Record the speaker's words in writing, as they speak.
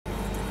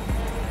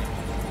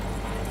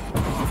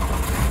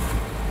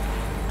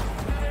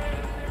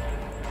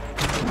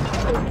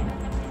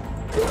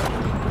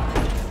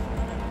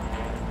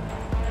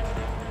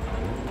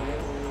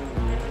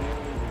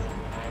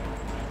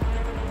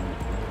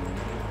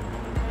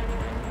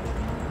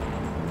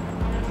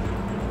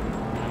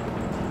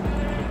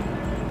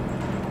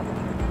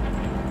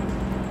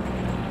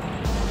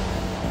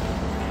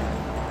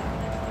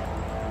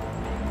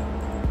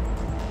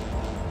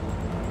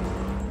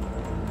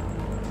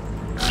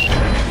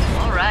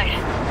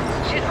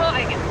side. She's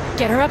moving.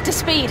 Get her up to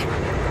speed.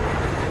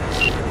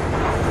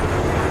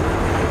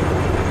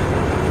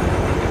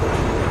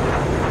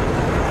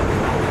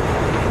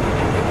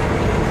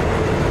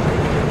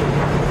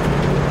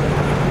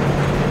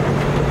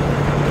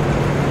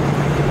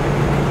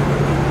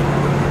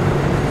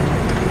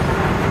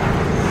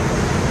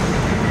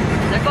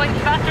 They're going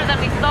faster than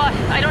we thought.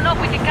 I don't know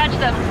if we can catch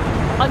them.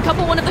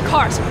 Uncouple one of the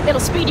cars. It'll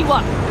speed you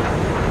up.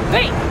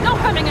 V, no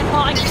hemming and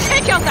hawing.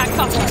 Take out that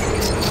coupler.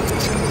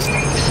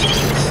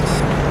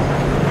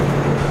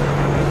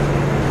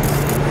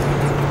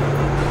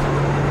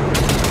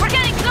 We're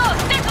getting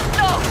close. This is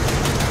slow.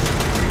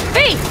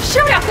 V,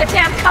 shoot out the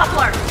damn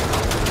coupler.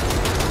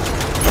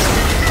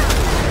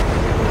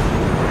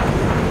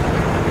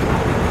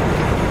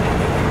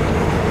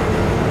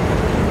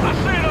 I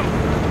see them.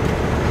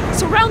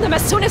 Surround them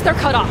as soon as they're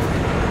cut off.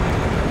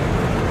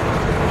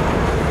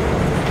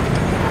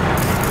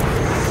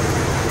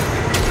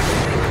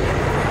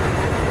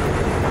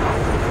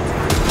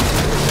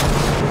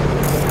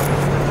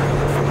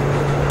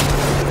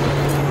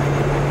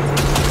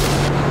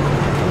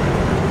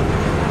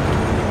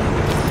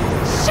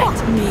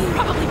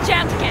 Probably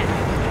jammed again.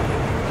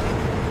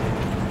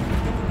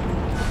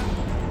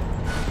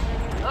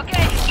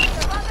 Okay.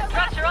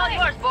 Trucks are all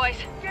yours, boys.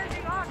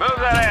 Move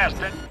that ass,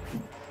 then.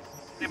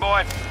 Hey,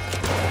 boy.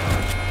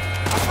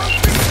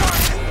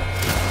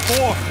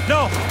 4,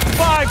 no,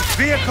 5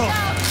 vehicles.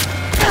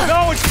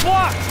 No, it's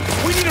blocked.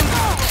 We need a...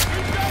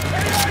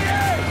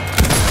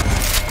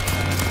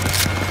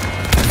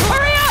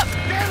 Hurry up!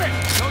 Damn it!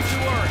 Don't you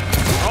worry.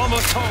 We're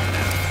almost home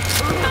now.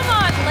 Come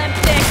on, limp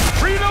dick.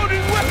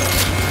 Reloading weapons.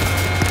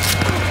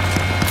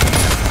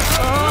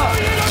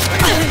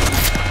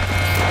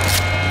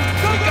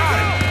 We got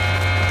it!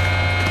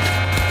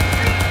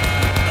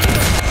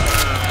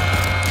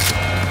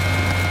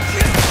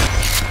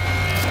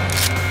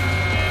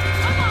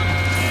 Come on,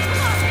 V.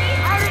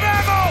 Out of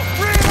ammo!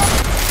 Reload!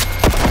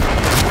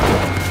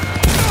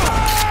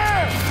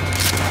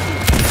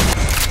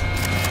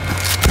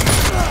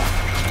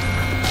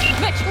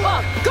 Mitch,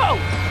 Bob, go!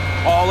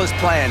 All is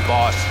planned,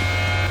 boss.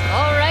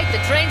 All right, the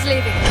train's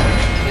leaving.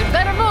 You'd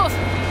better move.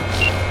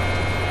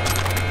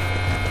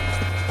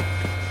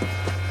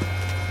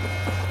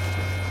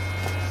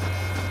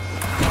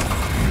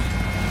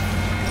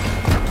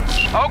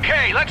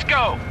 Okay, let's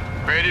go.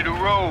 Ready to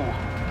roll.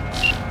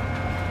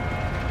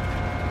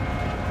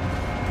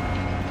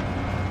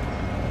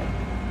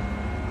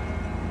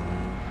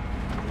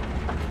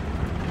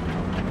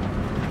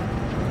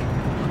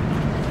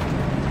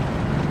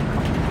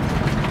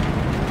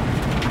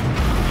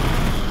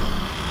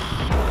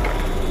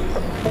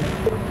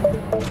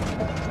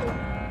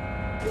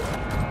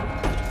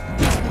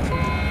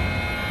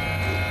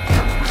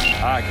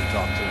 I can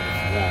talk to him if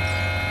you want.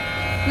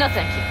 No,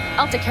 thank you.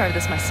 I'll take care of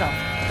this myself.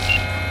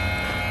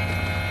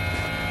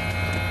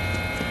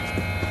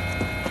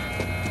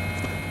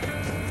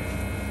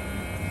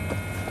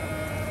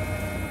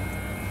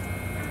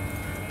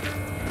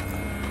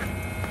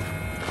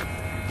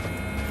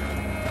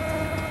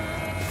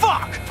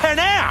 Fuck!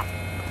 Panam!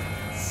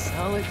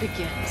 So it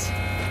begins.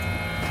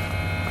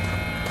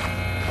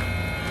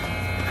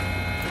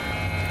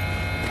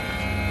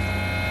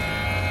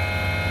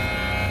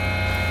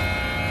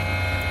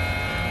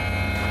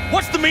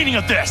 What's the meaning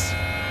of this?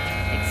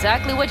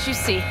 Exactly what you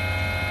see.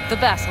 The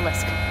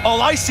basilisk.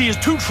 All I see is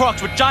 2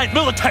 trucks with giant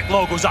Militech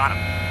logos on them.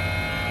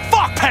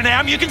 Fuck,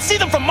 Panam! You can see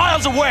them from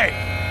miles away!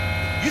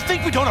 You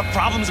think we don't have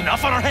problems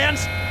enough on our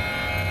hands?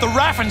 The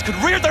Raffens could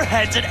rear their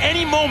heads at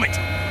any moment.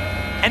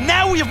 And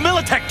now we have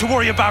Militech to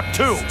worry about,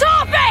 too.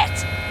 Stop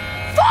it!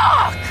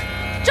 Fuck!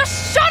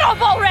 Just shut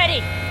up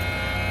already!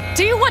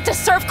 Do you want to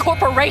serve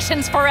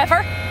corporations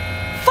forever?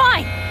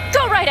 Fine,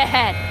 go right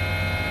ahead.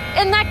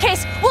 In that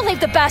case, we'll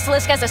leave the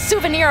basilisk as a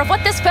souvenir of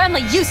what this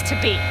family used to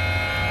be.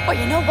 Or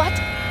you know what?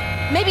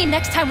 Maybe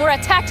next time we're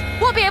attacked,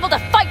 we'll be able to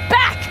fight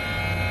back!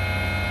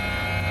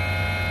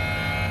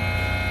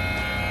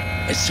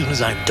 As soon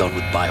as I'm done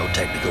with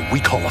Biotechnica, we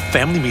call a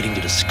family meeting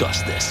to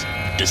discuss this.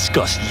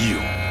 Discuss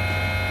you.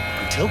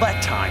 Until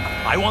that time,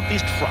 I want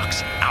these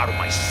trucks out of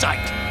my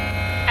sight.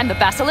 And the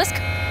basilisk?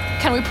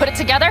 Can we put it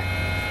together?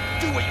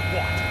 Do what you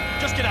want.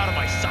 Just get out of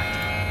my sight.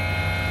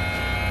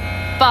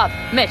 Bob,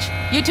 Mitch,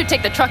 you two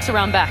take the trucks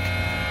around back.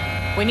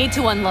 We need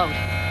to unload.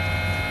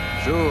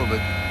 Sure, but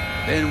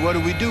then what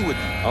do we do with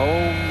them?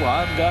 Oh,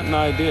 I've got an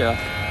idea.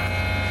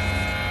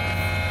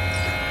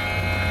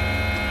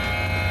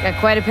 Got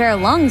quite a pair of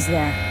lungs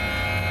there.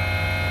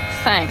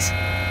 Thanks.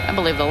 I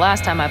believe the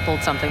last time I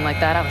pulled something like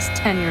that, I was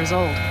 10 years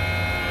old.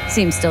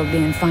 Seems still to be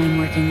in fine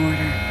working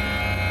order.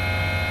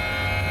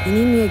 You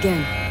need me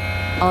again.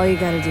 All you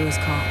gotta do is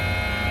call.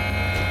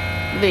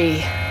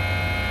 V.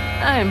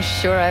 I'm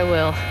sure I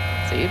will.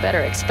 So you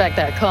better expect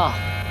that call.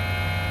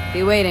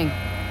 Be waiting.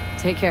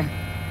 Take care.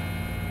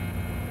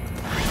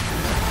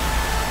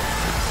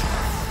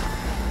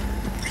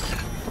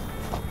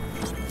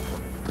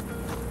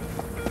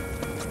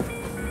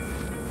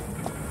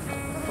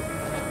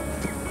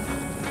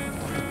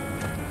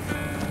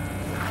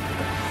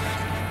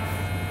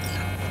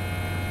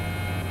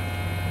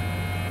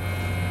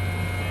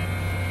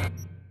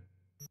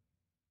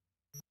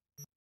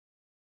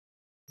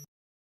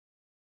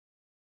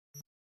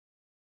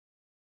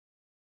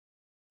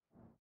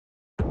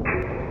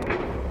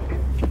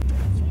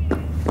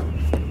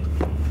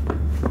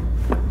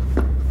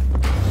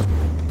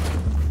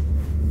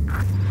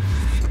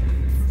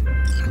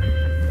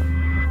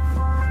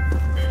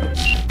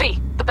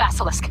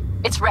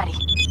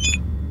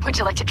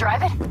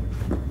 drive it?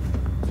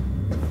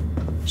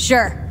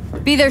 Sure.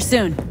 Be there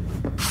soon.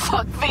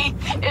 Fuck me,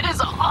 it is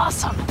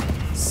awesome.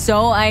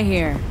 So I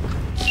hear.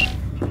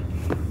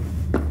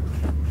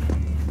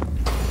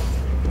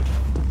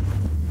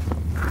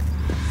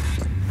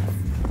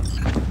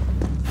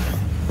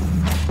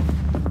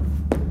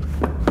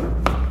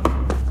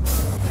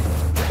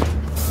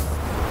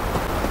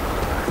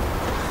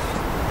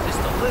 Just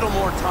a little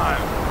more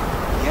time.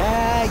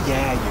 Yeah,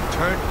 you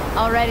turn.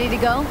 All ready to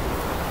go?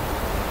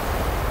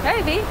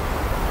 Maybe.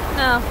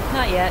 No,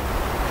 not yet.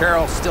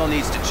 Carol still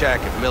needs to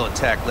check if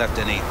Militech left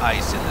any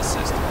ice in the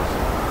system.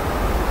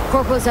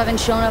 Corporals haven't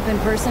shown up in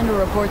person to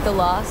report the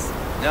loss?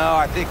 No,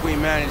 I think we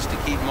managed to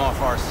keep them off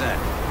our scent.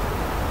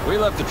 We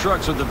left the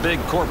trucks with the big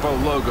Corpo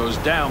logos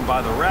down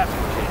by the rafting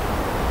camp,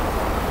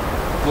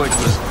 which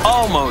was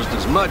almost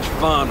as much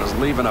fun as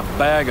leaving a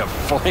bag of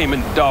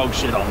flaming dog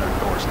shit on their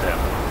doorstep.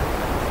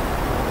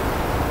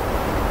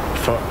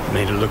 Fuck,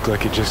 made it look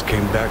like it just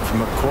came back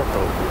from a Corpo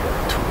we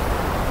went to.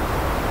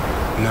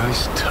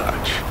 Nice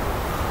touch.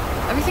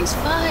 Everything's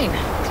fine.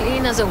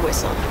 Clean as a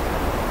whistle.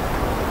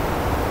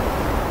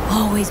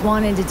 Always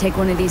wanted to take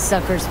one of these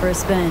suckers for a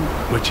spin.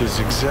 Which is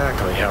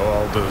exactly how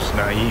all those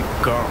naive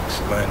gonks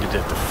landed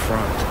at the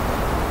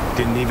front.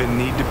 Didn't even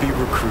need to be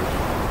recruited.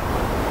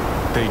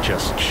 They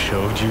just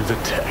showed you the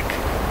tech.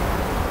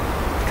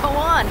 Go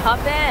on, hop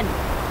in.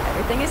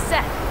 Everything is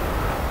set.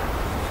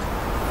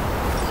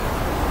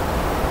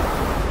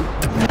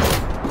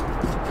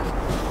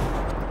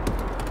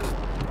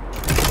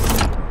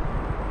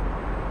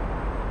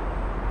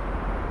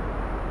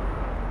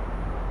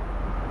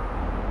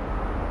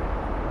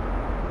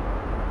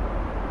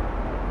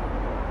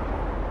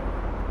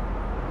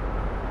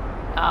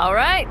 All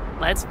right,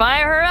 let's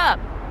fire her up.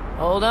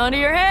 Hold on to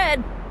your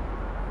head.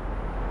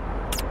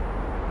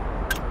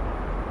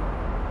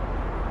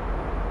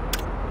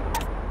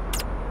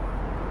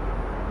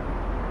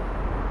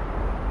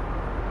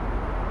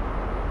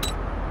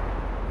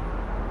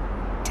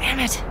 Damn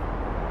it.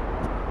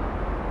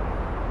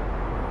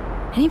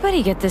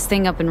 Anybody get this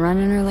thing up and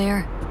running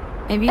earlier?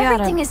 Maybe you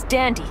Everything is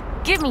dandy.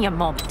 Give me a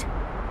moment.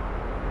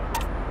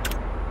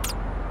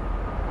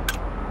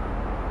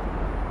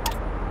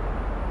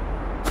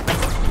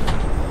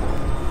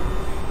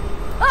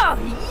 Oh,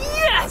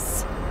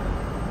 yes!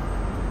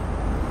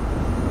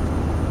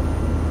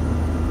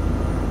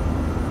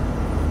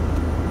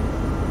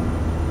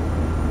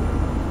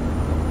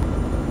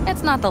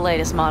 It's not the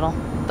latest model,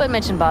 but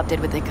Mitch and Bob did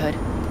what they could.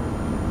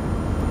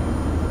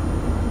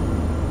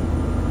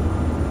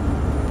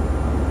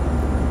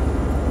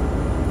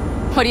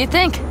 What do you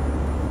think?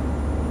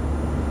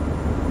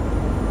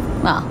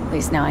 Well, at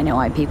least now I know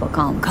why people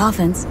call them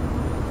coffins.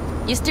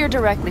 You steer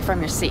directly from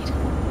your seat.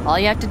 All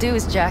you have to do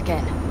is jack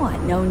in. What,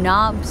 no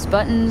knobs,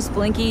 buttons,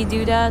 blinky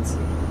doodads?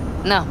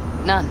 No,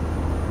 none.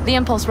 The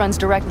impulse runs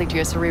directly to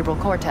your cerebral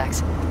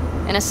cortex.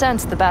 In a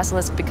sense, the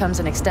basilisk becomes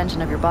an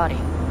extension of your body.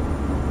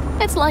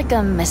 It's like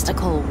a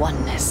mystical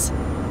oneness.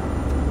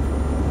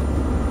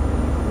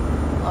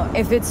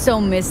 If it's so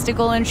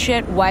mystical and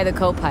shit, why the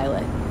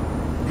co-pilot?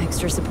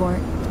 Extra support?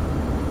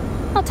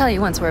 I'll tell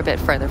you once we're a bit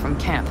further from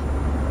camp.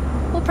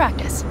 We'll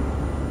practice.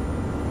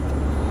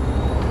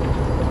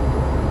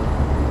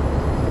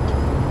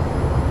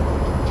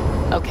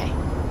 Okay,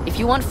 if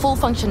you want full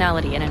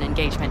functionality in an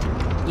engagement,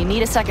 you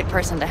need a second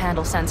person to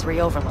handle sensory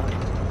overload.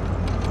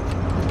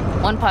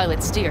 One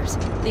pilot steers,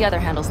 the other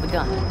handles the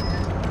gun.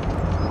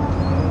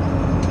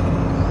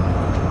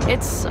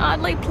 It's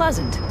oddly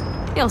pleasant.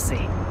 You'll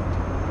see.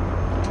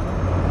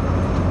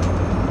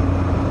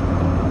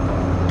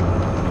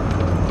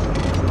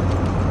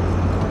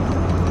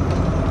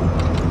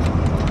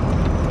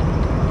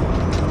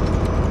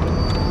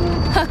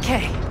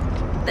 Okay,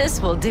 this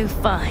will do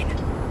fine.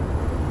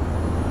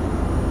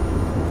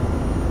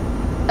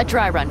 A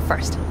dry run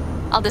first.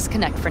 I'll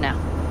disconnect for now.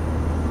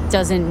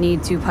 Doesn't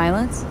need two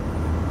pilots?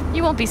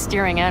 You won't be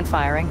steering and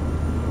firing.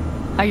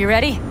 Are you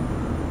ready?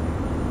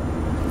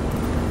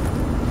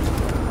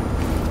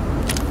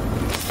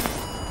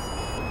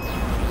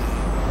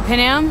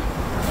 Panam?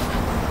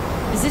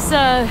 Is this,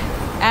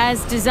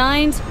 as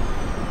designed?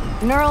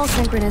 Neural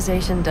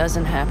synchronization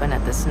doesn't happen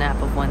at the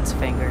snap of one's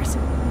fingers.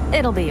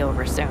 It'll be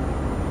over soon.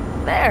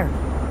 There.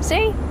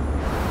 See?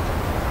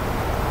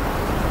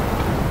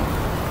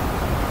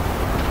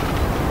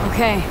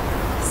 Okay.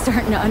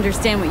 Starting to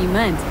understand what you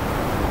meant.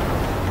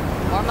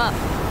 Warm up.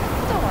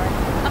 Don't worry.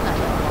 I'm not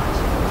gonna watch.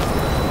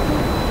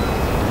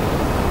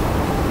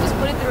 Just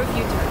put it through a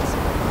few turns.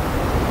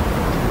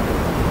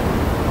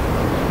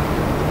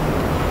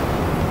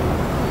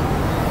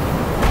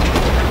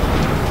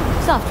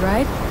 Soft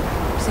ride.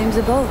 Seems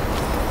a boat.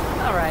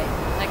 All right.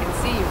 I can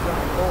see you've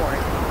grown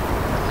bored.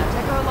 Now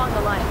take her along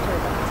the line of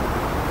turbines.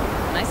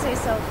 When I say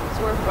so,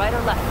 swerve right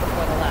or left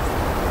before the last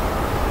one.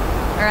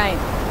 All right.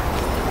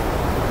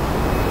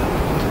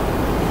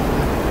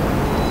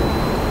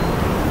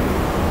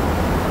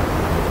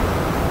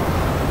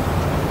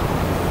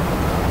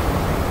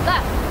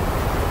 Left.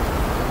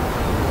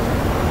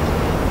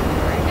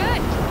 Very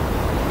good.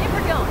 Keep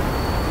her going.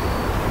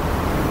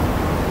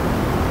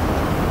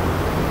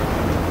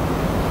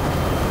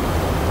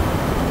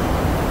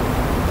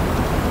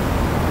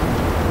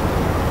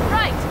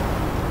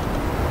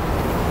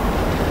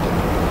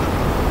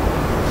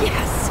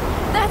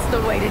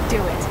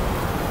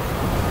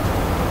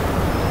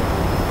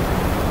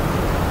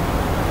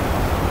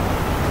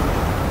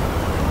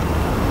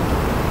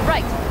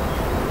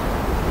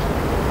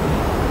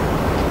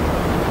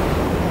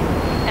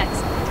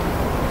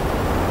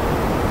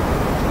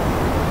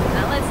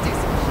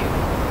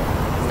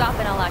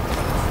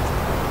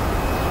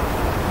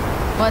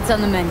 What's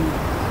on the menu?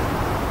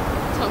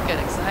 Don't get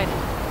excited.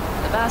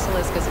 The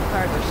Basilisk is a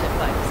cargo ship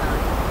by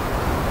design.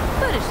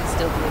 But it should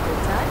still be a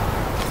good time.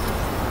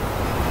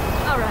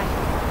 Alright,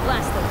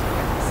 blast those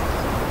barrels.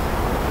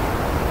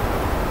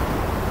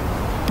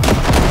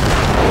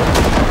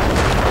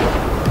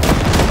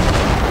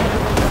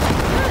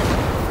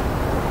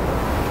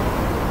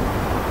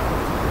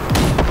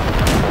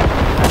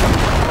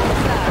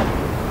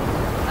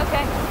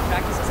 Okay,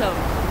 practice is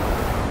over.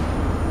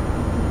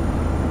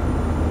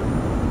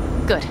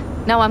 Good.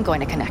 Now I'm going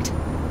to connect.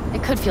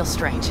 It could feel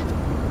strange.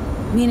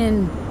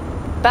 Meaning,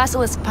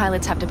 Basilisk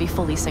pilots have to be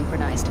fully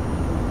synchronized.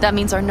 That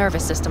means our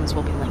nervous systems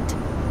will be linked.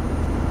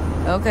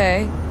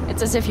 okay.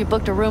 It's as if you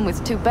booked a room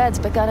with 2 beds,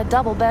 but got a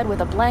double bed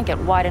with a blanket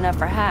wide enough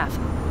for half.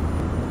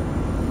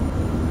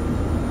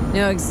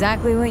 Know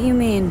exactly what you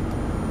mean.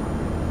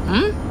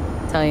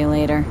 Tell you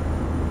later.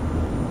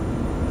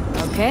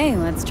 Okay,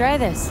 let's try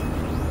this.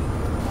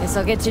 Guess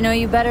I'll get to know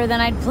you better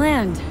than I'd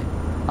planned.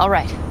 All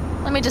right.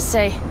 Let me just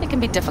say, it can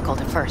be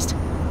difficult at first.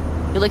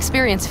 You'll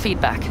experience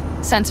feedback,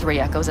 sensory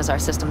echoes as our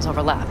systems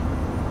overlap.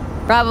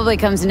 Probably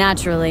comes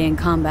naturally in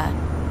combat.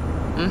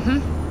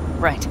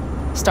 Right.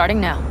 Starting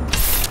now.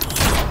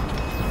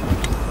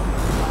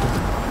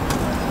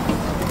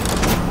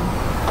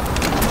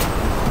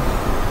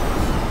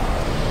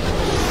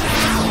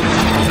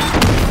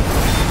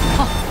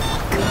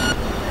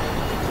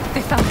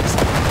 They found us.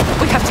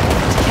 We have to get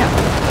back to camp.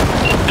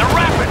 They're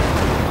rapid!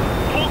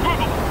 Full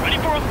Google, ready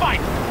for a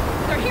fight!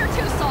 They're here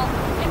too, Saul.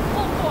 In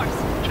full force.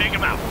 Take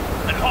them out.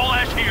 Then haul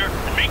ass here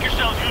and make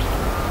yourselves useful.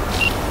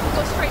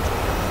 Go straight to them.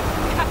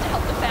 We have to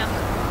help the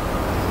family.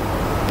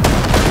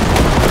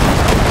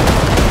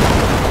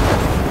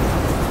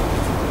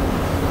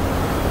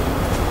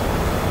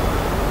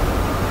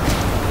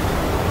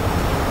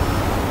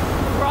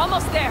 We're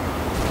almost there.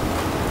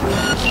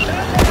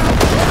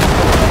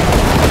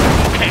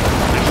 Okay,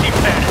 let's keep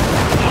headed.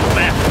 Those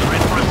bastards are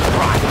in for a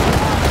surprise.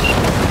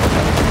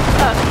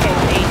 Okay,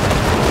 Lee.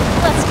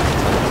 Let's get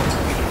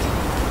to it.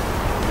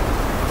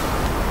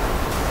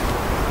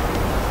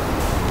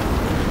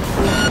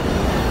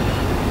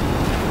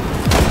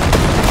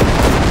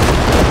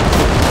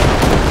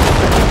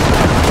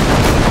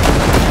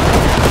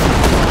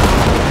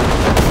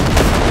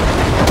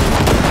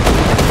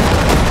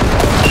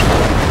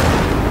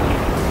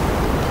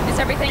 Is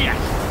everything? Yes,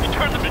 you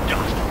turned them to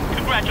dust.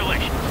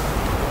 Congratulations.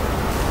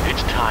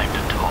 It's time to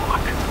talk.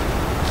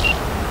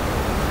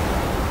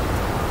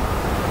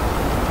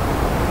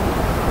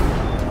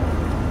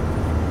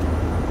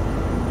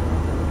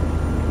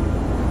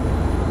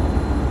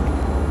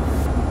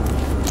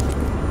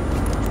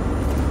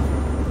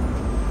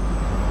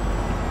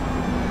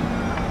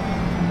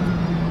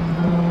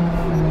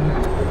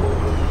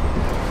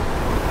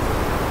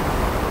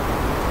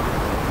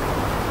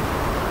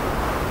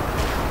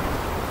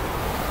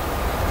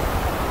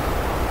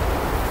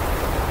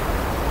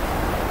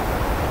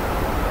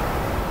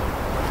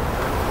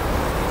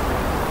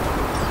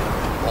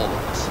 All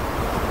of us,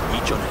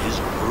 each on his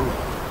or her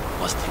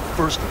own, must think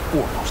first and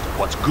foremost of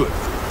what's good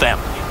for the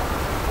family.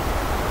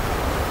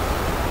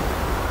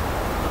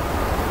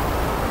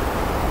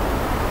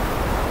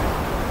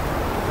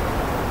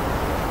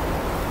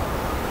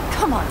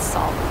 Come on,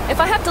 Saul. If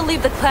I have to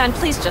leave the clan,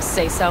 please just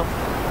say so.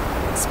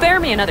 Spare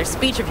me another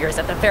speech of yours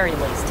at the very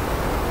least.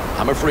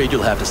 I'm afraid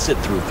you'll have to sit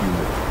through a few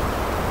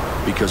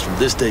more. Because from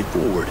this day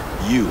forward,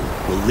 you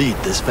will lead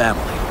this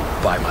family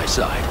by my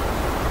side.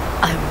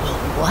 I will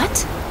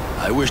what?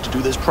 I wish to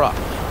do this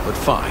properly, but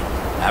fine.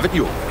 Have it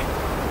your way.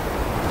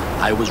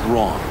 I was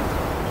wrong.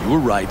 You were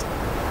right.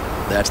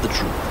 That's the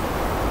truth.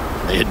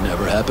 May it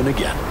never happen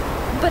again.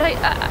 But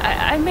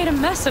I made a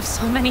mess of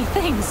so many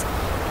things.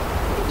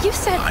 You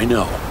said... I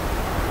know.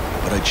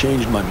 But I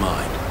changed my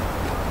mind.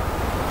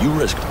 You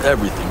risked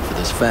everything for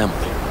this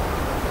family,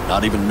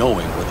 not even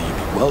knowing whether you'd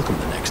be welcome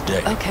the next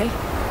day. Okay.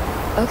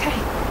 Okay.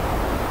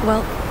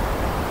 Well,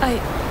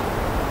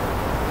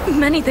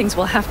 many things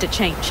will have to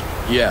change.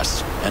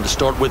 Yes, and to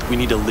start with, we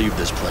need to leave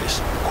this place.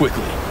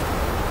 Quickly.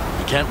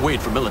 We can't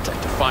wait for Militech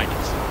to find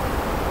us.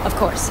 Of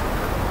course.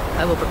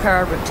 I will prepare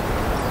our route.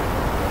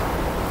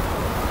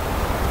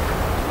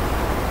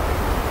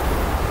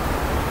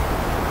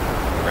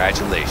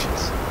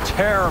 Congratulations.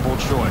 Terrible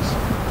choice.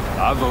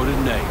 I voted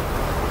nay.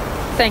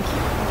 Thank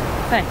you.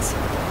 Thanks.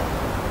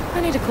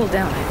 I need to cool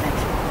down, I think.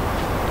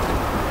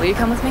 Will you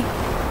come with me?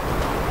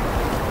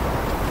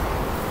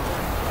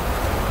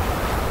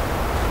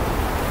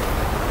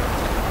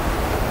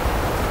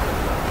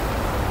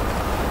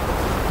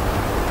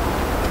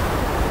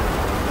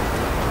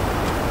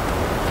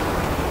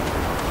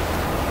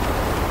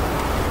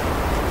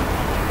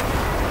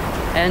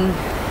 An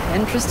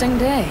interesting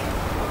day.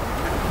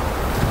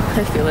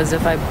 I feel as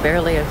if I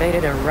barely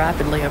evaded a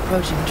rapidly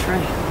approaching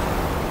train.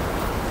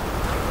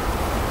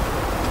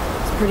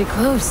 It's pretty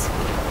close.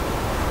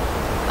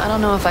 I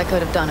don't know if I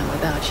could have done it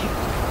without you.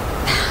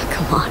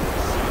 Come on.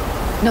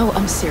 No,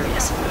 I'm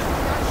serious.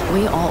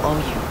 We all owe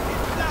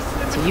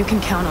you. So you can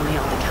count on me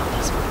on the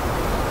Countess.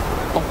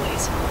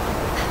 Always.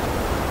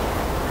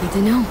 Good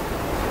to know.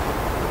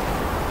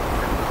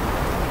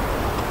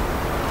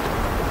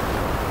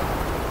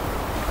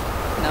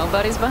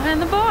 Nobody's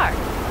behind the bar.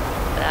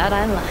 That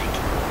I like.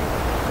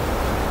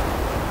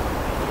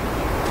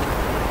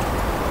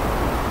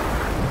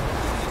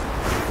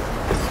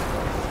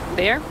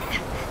 Beer?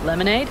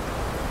 Lemonade?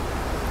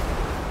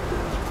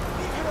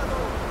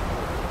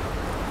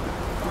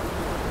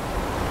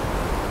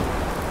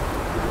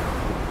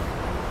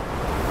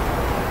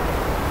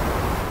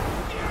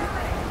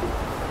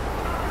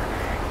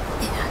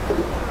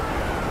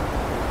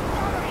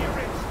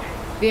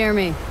 Beer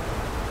me.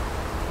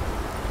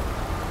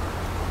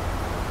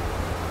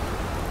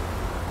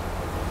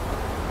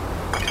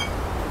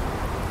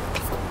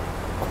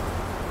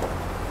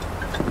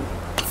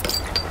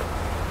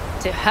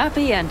 To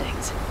happy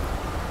endings.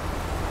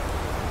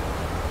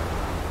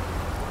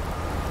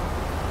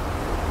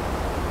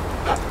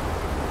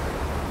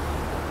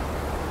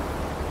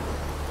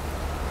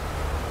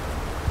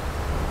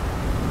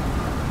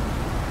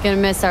 Gonna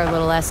miss our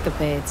little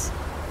escapades.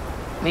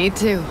 Me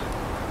too.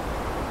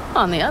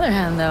 On the other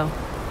hand, though,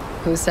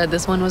 who said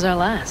this one was our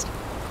last?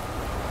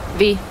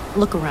 V,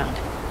 look around.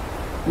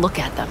 Look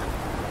at them.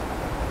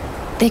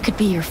 They could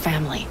be your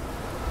family.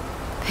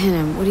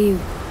 Panem, what do you...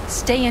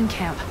 Stay in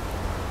camp.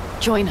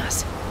 Join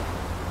us.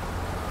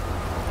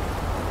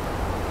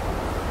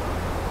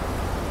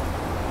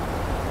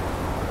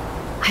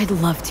 I'd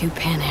love to,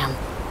 Panem.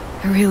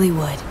 I really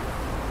would.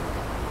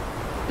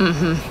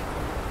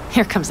 Mm-hmm.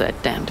 Here comes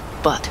that damned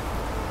butt.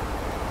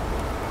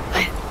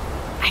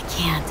 I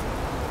can't.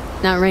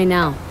 Not right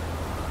now.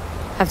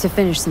 Have to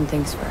finish some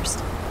things first.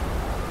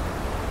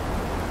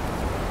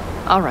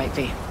 All right,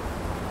 V.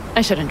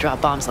 I shouldn't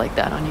drop bombs like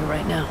that on you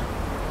right now.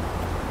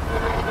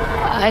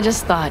 I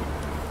just thought...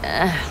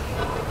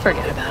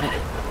 forget about it.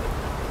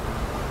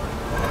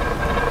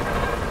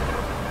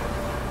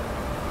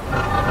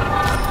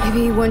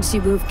 Maybe once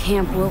you move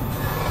camp, we'll...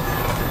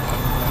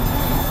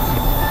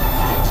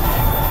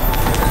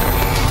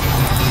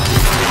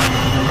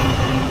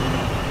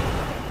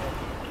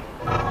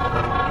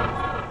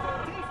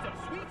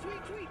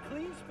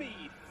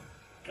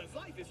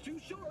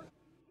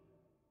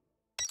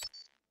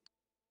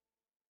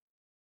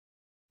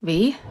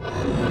 V?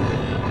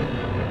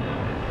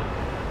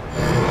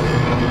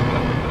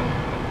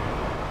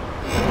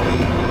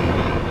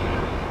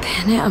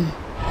 Panem,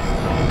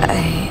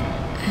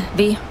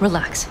 V,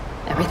 relax.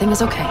 Everything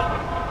is okay.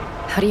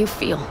 How do you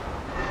feel?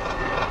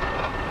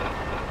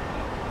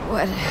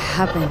 What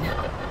happened?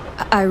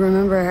 I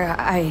remember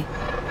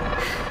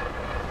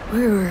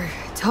we were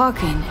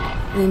talking,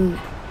 then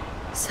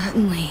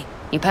suddenly...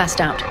 You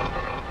passed out.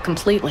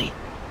 Completely.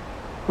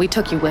 We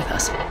took you with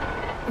us.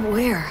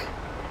 Where?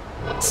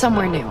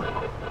 Somewhere new.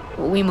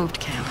 We moved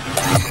camp.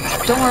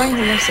 Don't worry,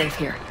 we're safe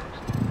here.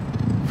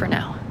 For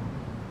now.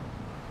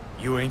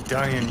 You ain't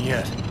dying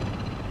yet.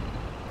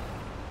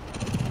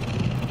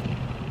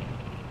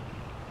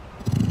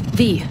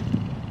 V,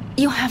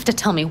 you have to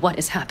tell me what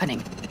is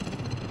happening.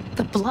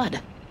 The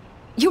blood.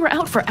 You were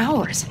out for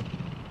hours.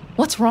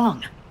 What's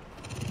wrong?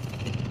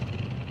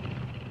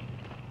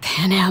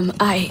 Panem,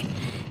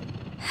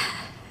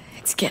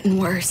 it's getting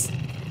worse.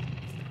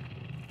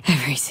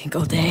 Every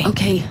single day.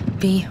 Okay,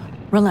 V,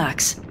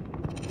 relax.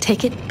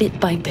 Take it bit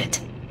by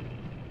bit.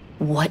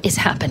 What is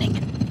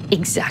happening?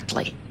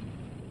 Exactly.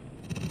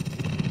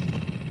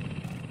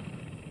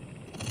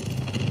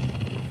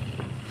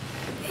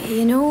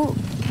 You know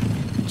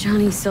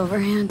Johnny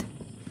Silverhand?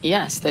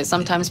 Yes, they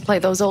sometimes play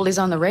those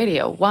oldies on the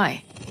radio.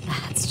 Why?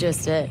 That's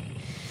just it.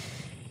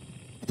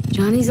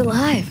 Johnny's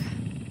alive.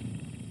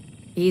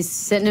 He's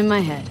sitting in my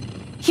head.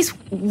 He's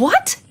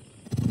what?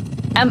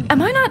 Am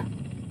I not...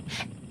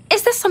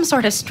 Is this some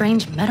sort of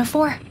strange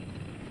metaphor?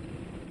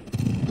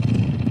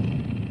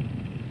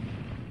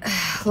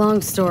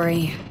 Long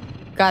story.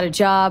 Got a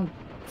job,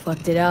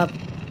 fucked it up.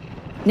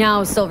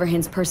 Now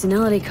Silverhand's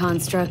personality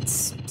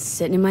construct's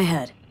sitting in my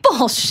head.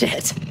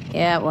 Bullshit!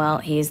 Yeah, well,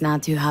 he's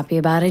not too happy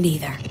about it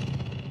either.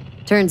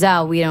 Turns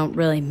out we don't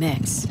really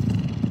mix.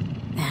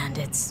 And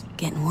it's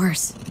getting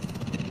worse.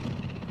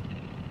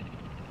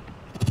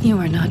 You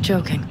are not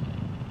joking.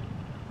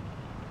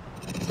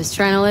 Just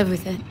trying to live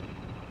with it.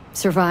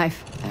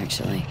 Survive,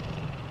 actually.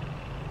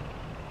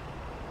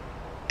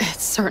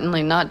 It's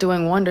certainly not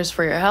doing wonders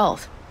for your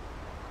health.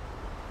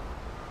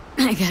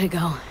 I gotta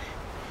go.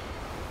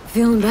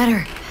 Feeling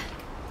better.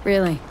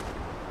 Really.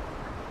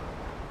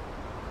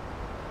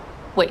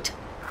 Wait.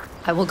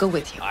 I will go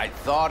with you. I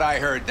thought I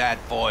heard that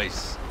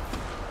voice.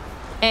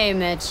 Hey,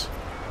 Mitch.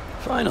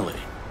 Finally.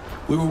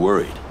 We were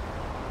worried.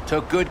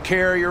 Took good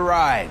care of your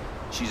ride.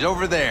 She's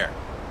over there.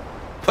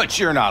 But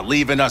you're not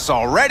leaving us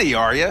already,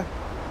 are you?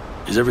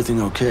 Is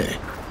everything okay?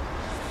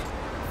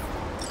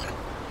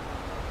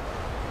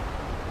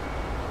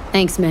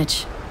 Thanks,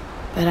 Mitch.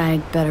 But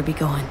I'd better be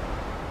going.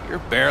 You're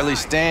barely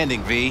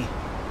standing, V.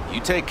 You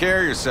take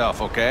care of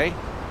yourself, okay?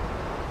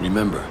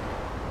 Remember,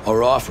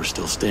 our offer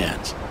still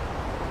stands.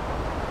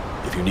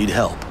 If you need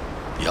help,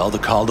 the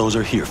Aldecaldos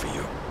are here for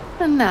you.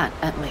 And that,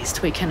 at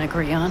least, we can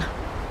agree on.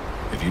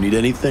 If you need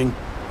anything,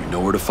 you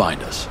know where to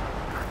find us.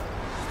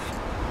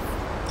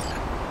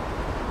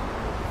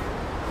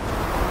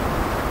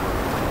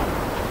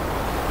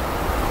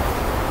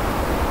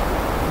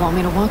 Want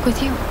me to walk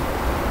with you?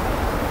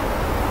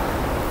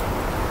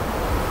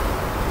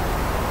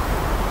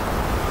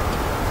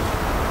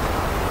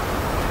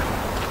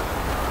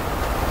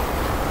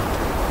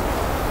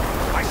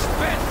 I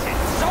spent it,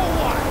 so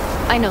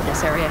what? I know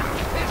this area.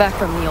 Back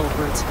from the old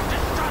roots.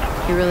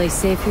 You're really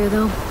safe here,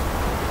 though?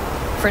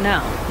 For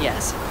now,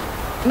 yes.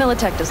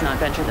 Militech does not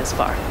venture this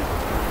far.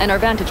 And our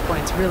vantage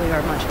points really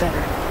are much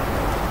better.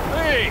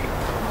 Hey!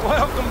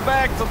 Welcome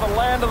back to the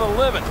land of the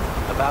living.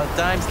 About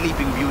time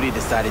Sleeping Beauty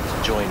decided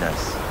to join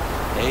us.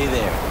 Hey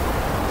there.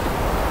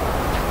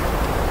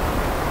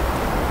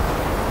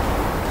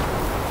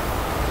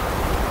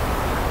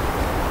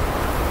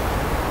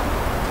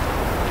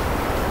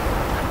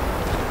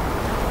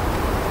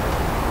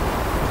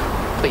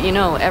 But you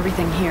know,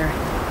 everything here,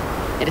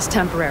 it is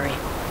temporary.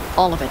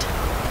 All of it.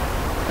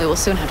 We will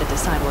soon have to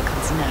decide what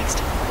comes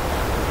next.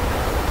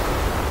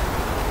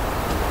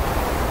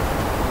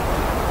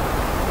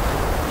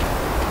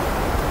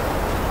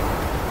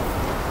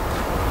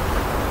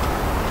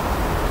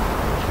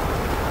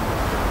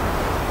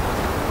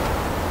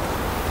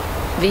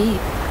 V,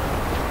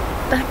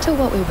 back to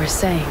what we were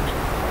saying.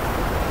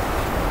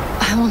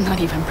 I will not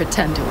even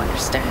pretend to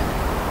understand.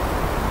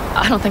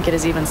 I don't think it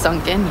has even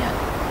sunk in yet.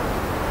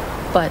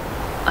 But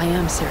I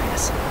am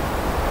serious.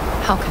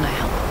 How can I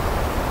help?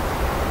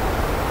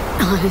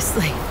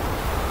 Honestly,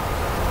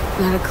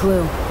 not a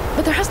clue.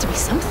 But there has to be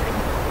something.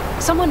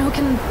 Someone who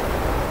can...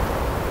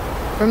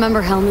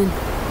 Remember Hellman?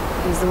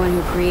 He's the one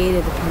who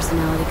created the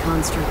personality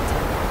construct.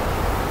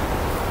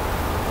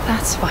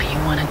 That's why you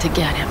wanted to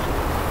get him.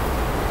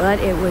 But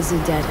it was a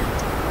dead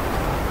end.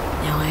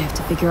 Now I have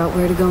to figure out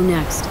where to go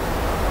next.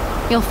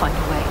 You'll find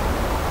a way.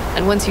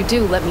 And once you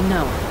do, let me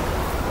know.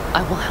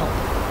 I will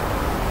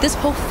help. This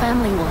whole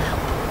family will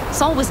help.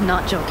 Saul was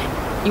not joking.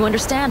 You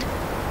understand?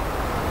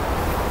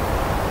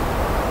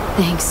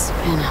 Thanks,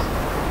 Anna.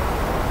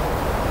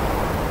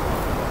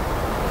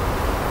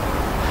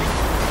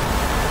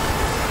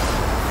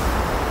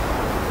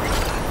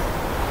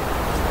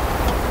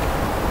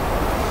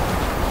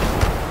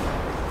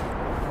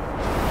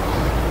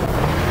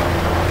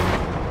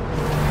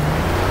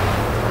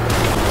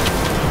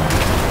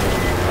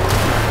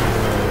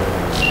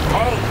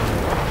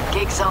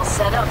 All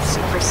set up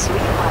super sweet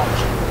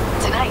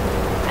like. Tonight,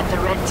 at the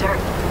Red Turk.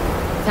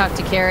 Talk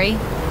to Carrie?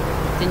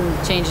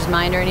 Didn't change his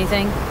mind or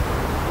anything?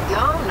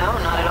 No,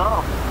 not at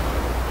all.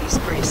 He's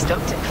pretty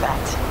stoked, in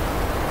fact.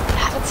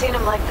 Haven't seen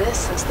him like this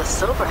since the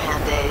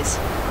Silverhand days.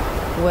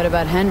 What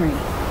about Henry?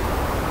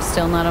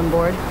 Still not on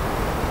board?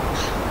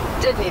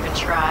 Didn't even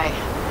try.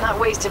 Not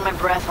wasting my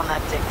breath on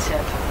that dick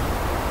tip.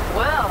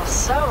 Well,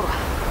 so,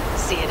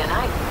 see you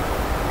tonight.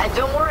 And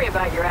don't worry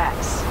about your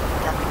axe.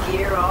 Got the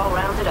gear all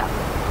rounded up.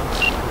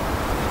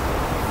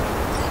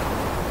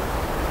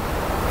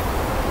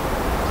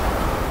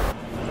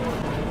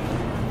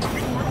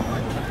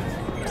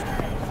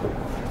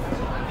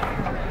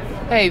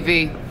 Hey,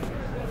 V.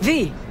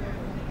 V.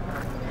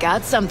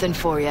 Got something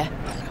for you.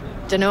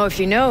 Dunno if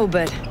you know,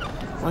 but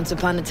once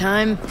upon a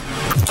time,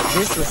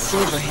 this was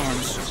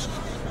Silverhand's.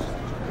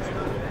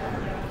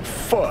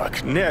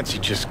 Fuck, Nancy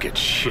just gets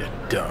shit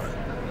done.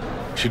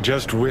 She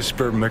just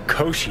whispered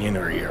Mikoshi in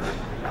her ear.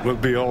 We'll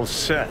be all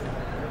set.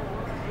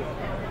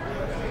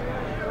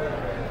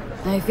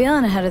 How you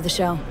feeling ahead of the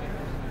show?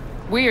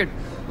 Weird.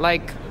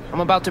 Like, I'm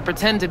about to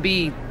pretend to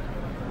be...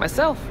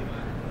 myself.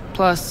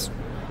 Plus,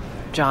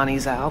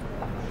 Johnny's out.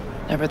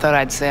 Never thought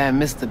I'd say I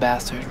missed the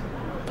bastard,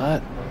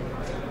 but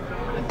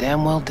I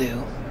damn well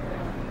do.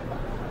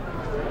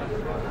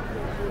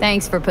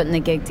 Thanks for putting the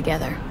gig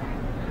together.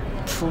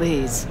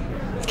 Please.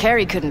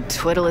 Carrie couldn't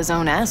twiddle his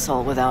own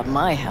asshole without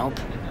my help.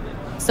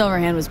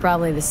 Silverhand was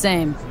probably the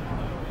same.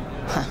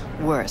 Huh,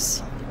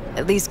 worse.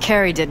 At least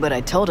Carrie did what I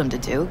told him to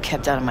do,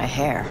 kept out of my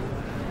hair.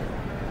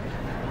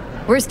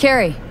 Where's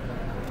Carrie?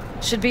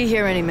 Should be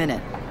here any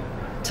minute.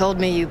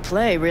 Told me you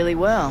play really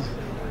well.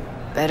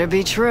 Better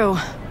be true.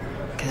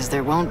 Because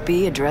there won't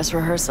be a dress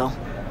rehearsal.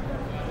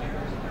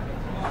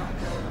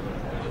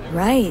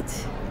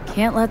 Right.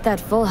 Can't let that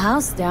full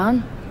house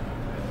down.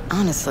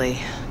 Honestly,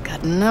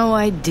 got no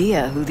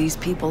idea who these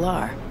people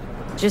are.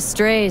 Just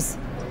strays.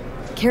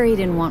 Carrie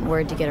didn't want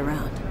word to get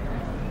around.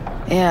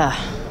 Yeah,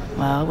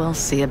 well, we'll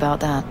see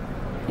about that.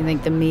 You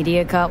think the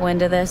media caught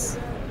wind of this?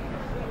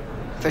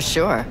 For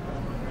sure.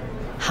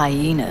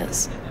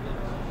 Hyenas.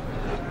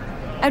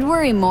 I'd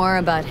worry more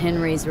about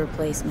Henry's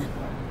replacement.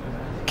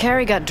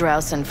 Carrie got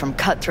Drowson from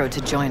Cutthroat to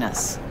join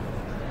us.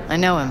 I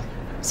know him.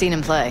 Seen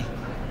him play.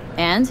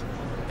 And?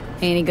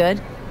 Any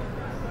good?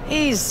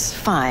 He's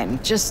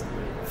fine. Just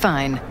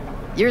fine.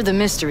 You're the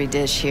mystery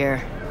dish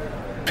here.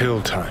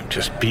 Pill time.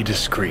 Just be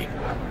discreet.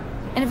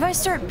 And if I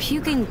start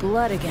puking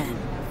blood again?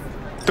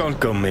 Don't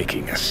go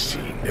making a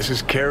scene. This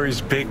is Carrie's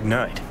big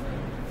night.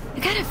 I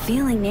got a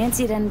feeling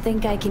Nancy doesn't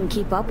think I can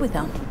keep up with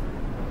him.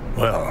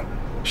 Well,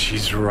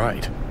 she's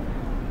right.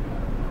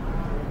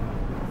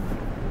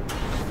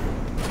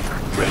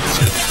 Ready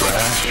to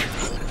thrash?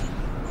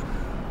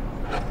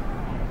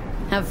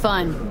 Have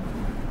fun.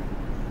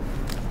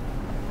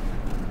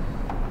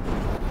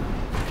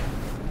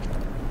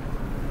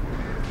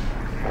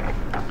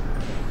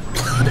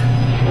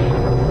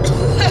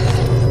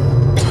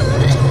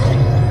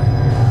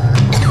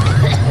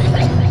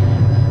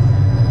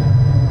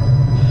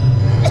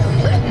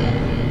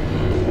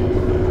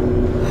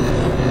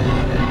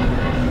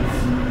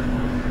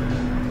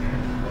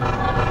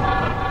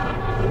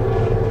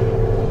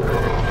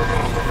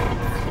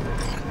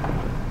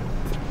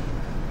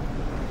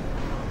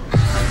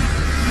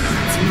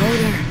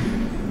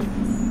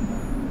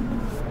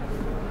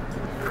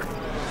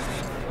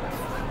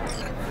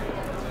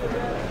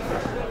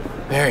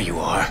 There you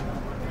are.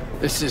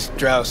 This is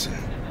Drowson,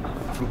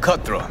 from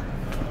Cutthroat.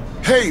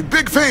 Hey,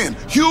 big fan,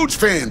 huge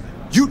fan.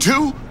 You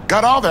too?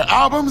 Got all their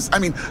albums? I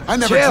mean, I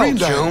never dreamed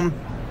Joom.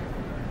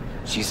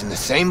 She's in the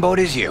same boat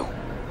as you.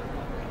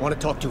 Want to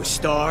talk to a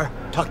star?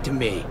 Talk to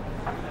me.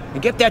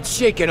 And get that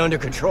shaking under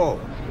control.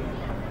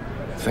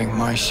 I think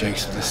my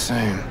shakes are the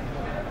same.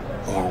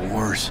 Or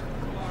worse.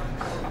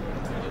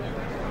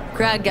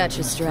 Crowd got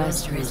you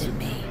stressed, or is it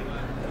me?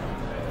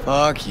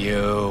 Fuck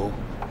you.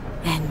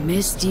 And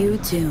missed you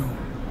too.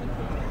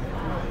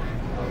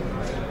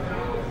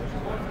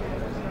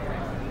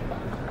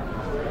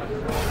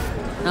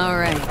 All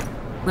right,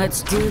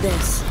 let's do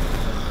this.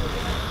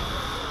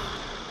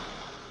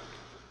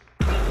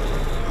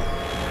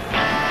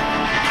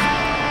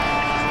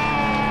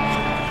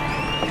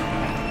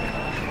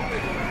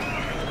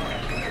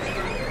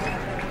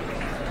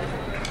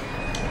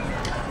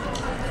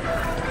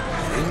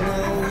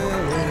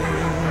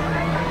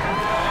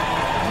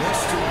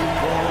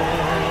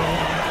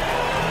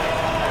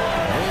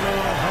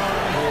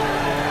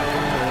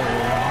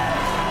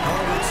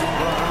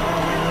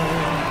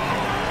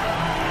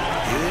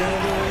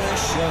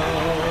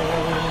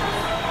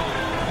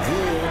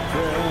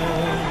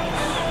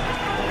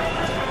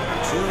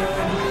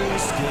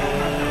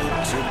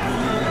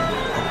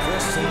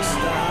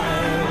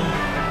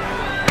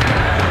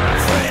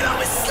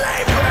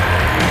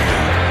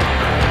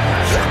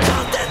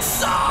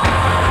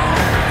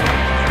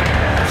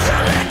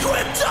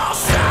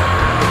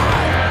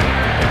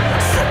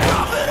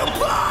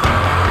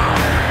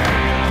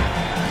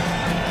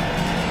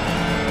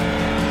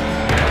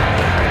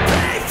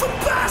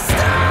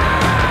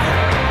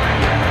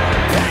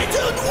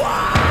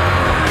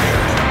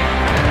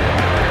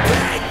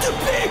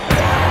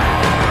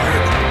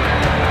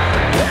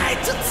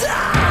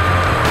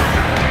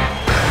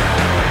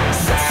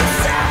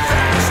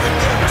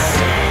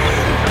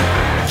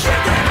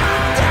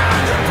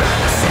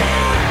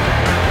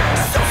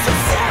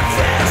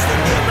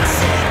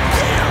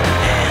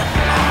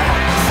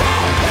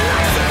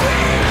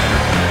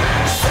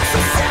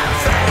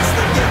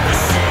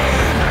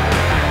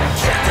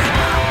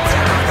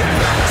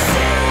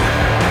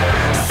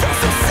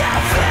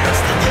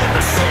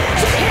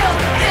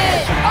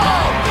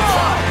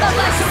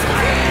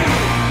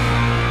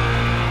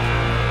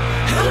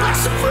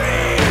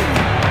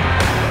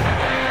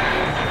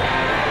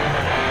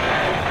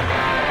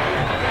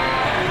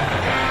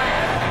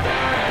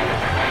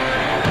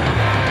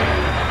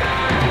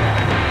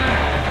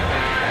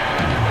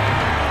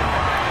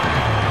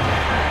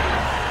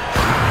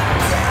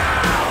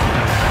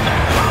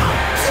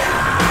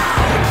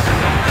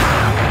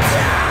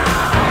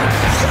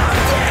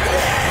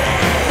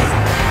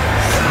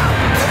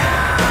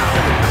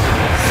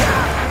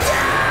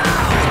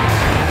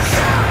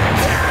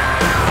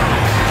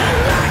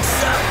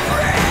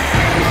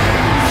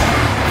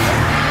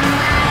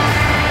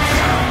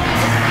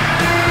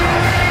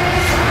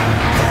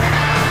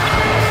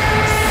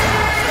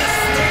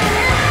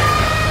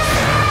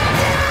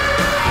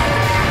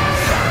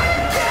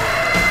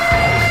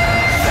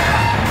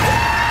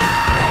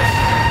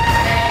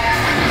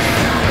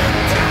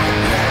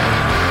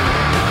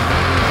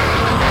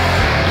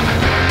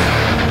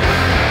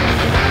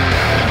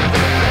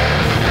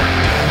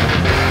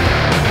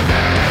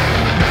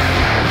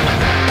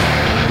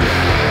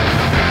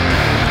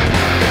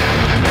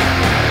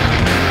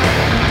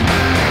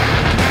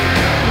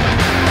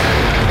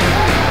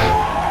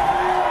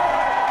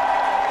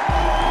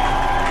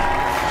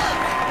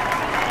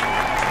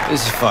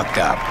 This is fucked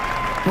up.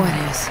 What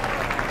is?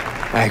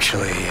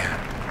 Actually,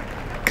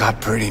 got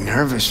pretty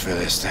nervous for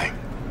this thing.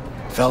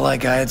 Felt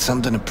like I had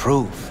something to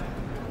prove.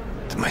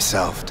 To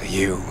myself, to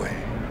you,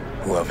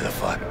 and whoever the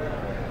fuck.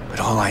 But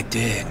all I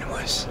did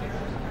was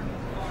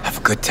have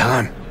a good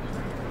time.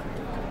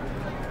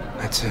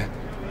 That's it.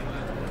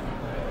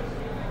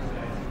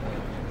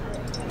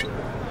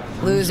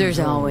 Losers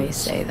always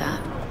say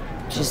that.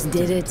 Just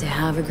did it to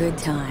have a good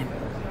time.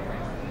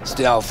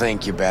 Still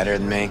think you're better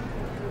than me?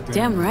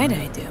 Damn right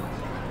I do.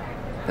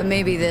 But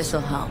maybe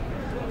this'll help.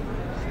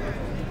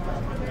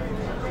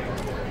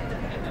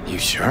 You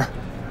sure?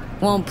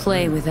 Won't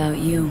play without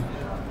you.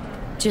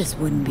 Just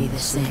wouldn't be the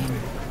same.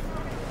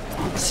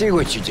 See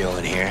what you're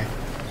doing here.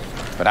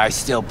 But I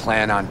still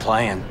plan on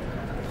playing.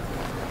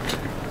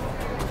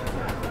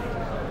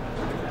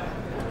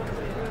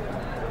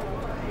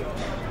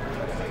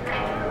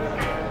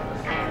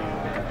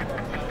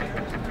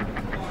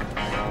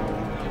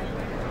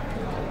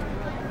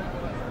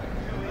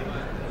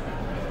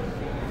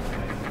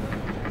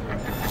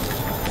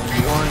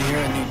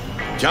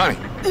 Johnny.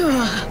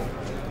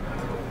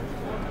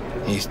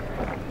 He's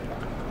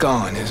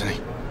gone, isn't he?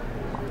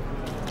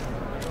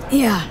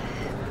 Yeah.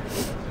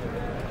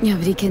 Yeah,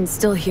 but he can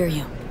still hear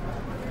you.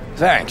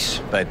 Thanks,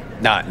 but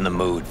not in the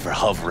mood for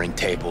hovering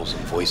tables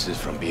and voices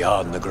from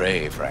beyond the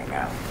grave right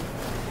now.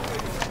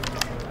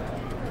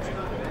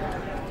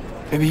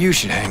 Maybe you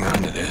should hang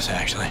on to this,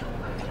 actually.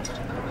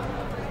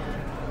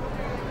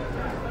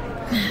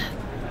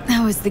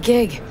 How was the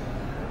gig?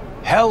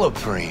 Hella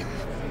preem.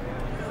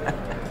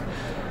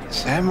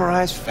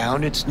 Samurai's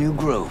found its new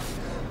groove.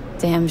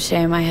 Damn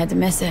shame I had to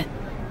miss it.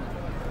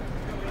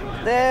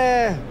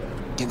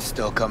 Can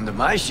still come to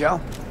my show.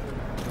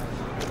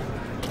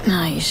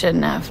 No, you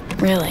shouldn't have.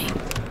 Really.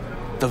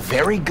 The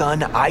very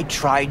gun I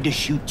tried to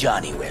shoot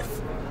Johnny with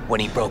when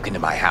he broke into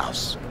my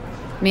house.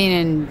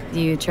 Meaning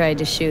you tried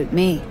to shoot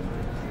me.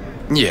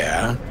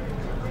 Yeah.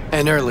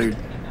 And earlier...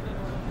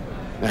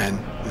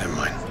 Man, never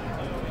mind.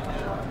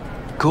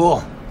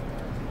 Cool.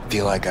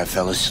 Feel like I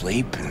fell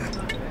asleep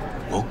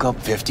and woke up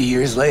 50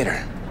 years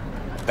later.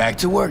 Back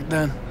to work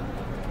then.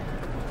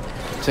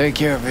 Take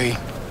care, V.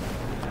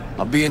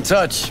 I'll be in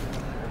touch.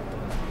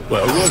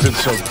 Well, it wasn't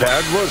so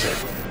bad, was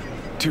it?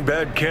 Too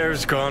bad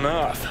Care's gone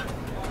off.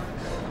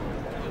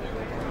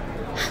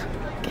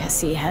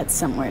 Guess he had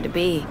somewhere to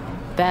be.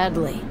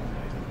 Badly.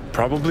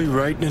 Probably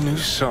writing a new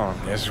song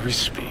as we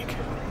speak.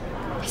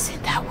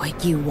 Isn't that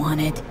what you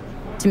wanted?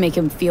 To make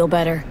him feel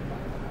better?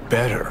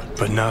 Better,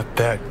 but not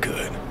that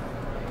good.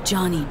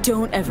 Johnny,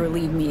 don't ever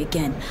leave me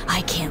again.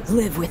 I can't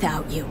live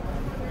without you.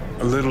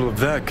 A little of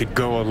that could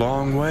go a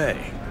long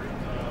way.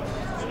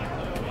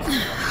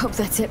 Hope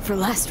that's it for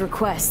last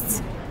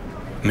requests.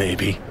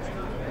 Maybe.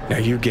 Now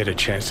you get a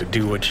chance to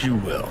do what you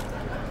will.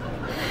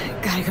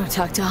 Gotta go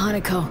talk to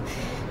Hanako.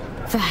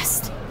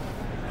 Fast.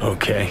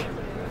 Okay.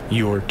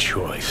 Your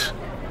choice.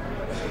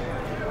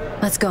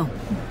 Let's go.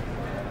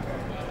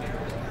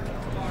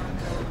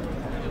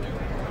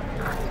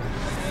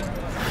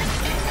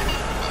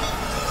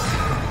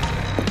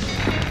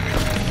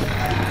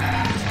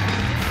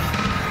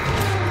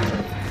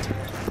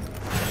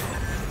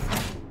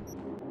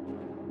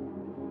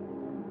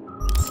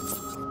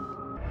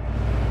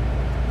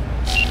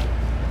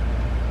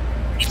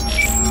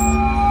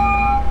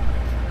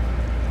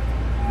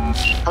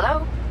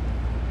 Hello?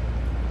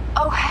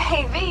 Oh,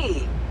 hey,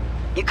 V.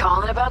 You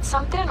calling about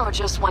something or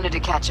just wanted to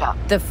catch up?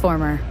 The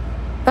former.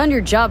 Found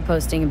your job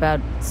posting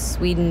about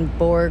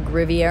Swedenborg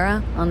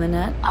Riviera on the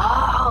net.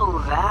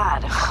 Oh,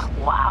 that.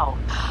 Wow.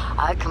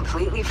 I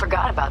completely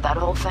forgot about that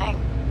whole thing.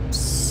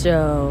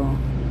 So,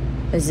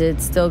 is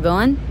it still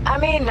going? I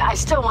mean, I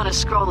still want to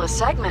scroll a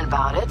segment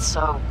about it,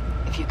 so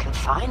if you can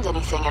find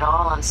anything at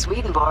all on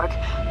Swedenborg,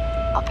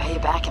 I'll pay you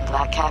back in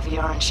black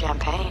caviar and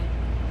champagne.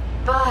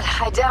 But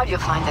I doubt you'll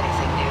find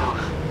anything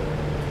new.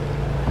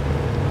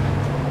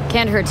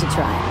 Can't hurt to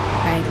try,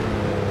 right?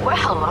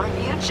 Well, aren't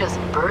you just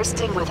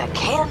bursting with a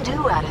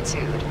can-do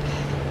attitude?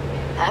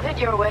 Have it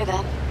your way,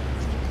 then.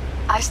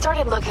 I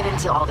started looking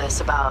into all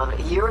this about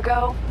a year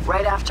ago,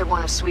 right after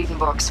one of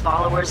Swedenborg's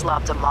followers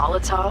lobbed a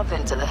Molotov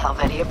into the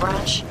Helvetia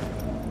branch.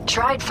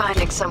 Tried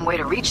finding some way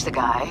to reach the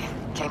guy,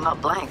 came up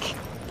blank.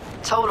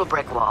 Total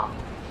brick wall.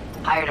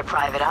 Hired a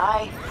private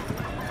eye,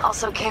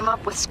 also came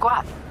up with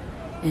squat.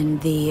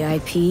 And the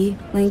IP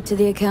linked to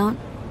the account?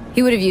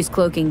 He would have used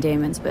cloaking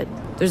daemons, but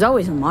there's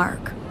always a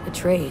mark, a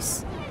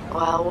trace.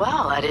 Well,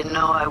 I didn't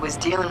know I was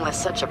dealing with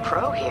such a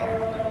pro here.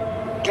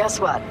 Guess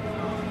what?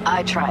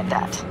 I tried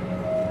that.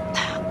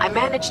 I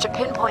managed to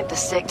pinpoint the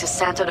SIG to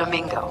Santo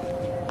Domingo,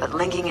 but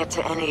linking it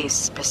to any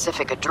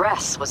specific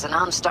address was a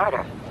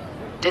non-starter.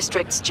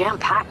 District's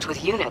jam-packed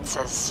with units,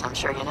 as I'm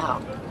sure you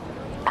know.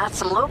 Asked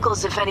some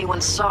locals if anyone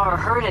saw or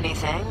heard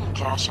anything,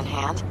 cash in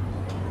hand.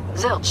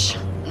 Zilch,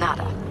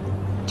 nada.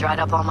 Dried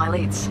up all my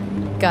leads.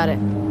 Got it.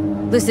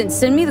 Listen,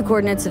 send me the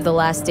coordinates of the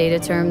last data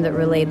term that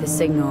relayed the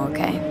signal,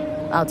 okay?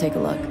 I'll take a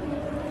look.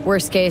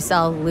 Worst case,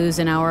 I'll lose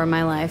an hour of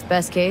my life.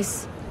 Best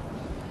case,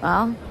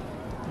 well,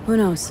 who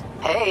knows?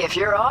 Hey, if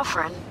you're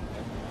offering,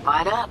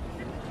 why not?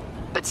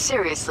 But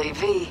seriously,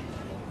 V,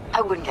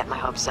 I wouldn't get my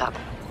hopes up.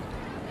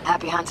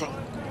 Happy hunting.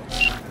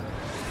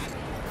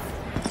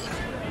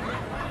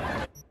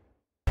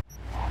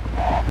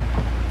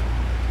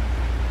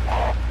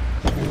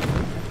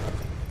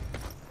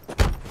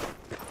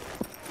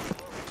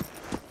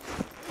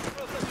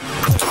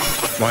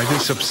 Why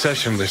this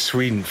obsession with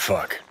Sweden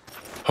fuck?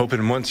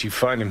 Hoping once you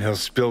find him he'll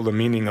spill the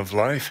meaning of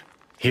life?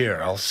 Here,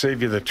 I'll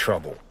save you the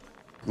trouble.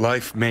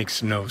 Life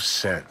makes no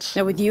sense.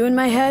 Now with you in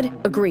my head,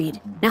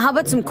 agreed. Now how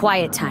about some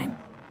quiet time?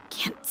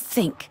 Can't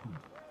think.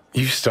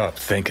 You stopped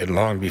thinking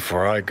long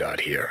before I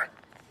got here.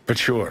 But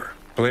sure,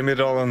 blame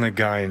it all on the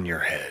guy in your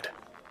head.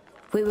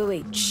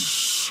 Wait.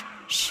 Shh.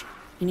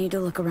 You need to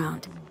look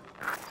around.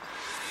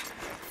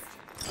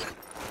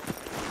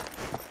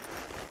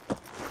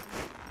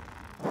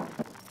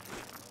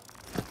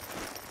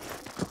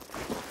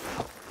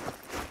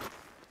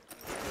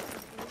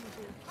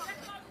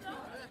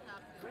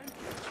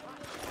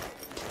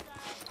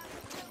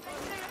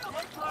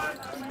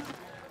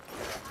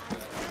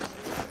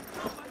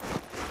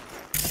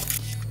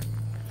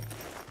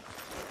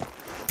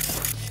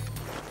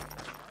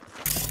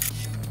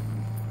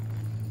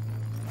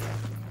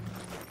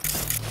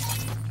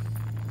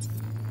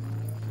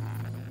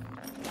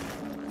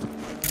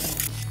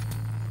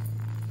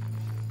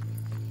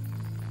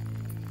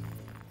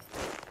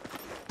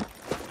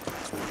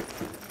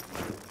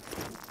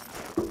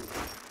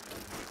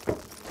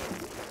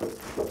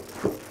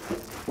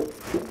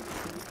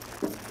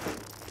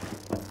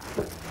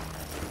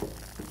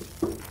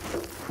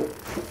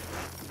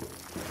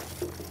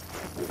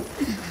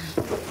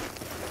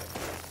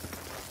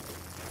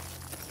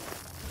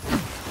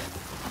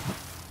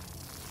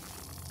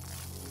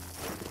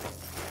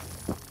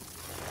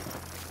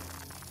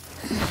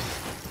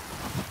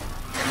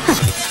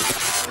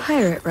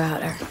 pirate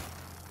router.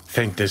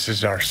 Think this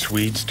is our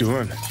Swedes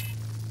doing?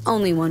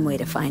 Only one way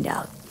to find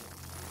out.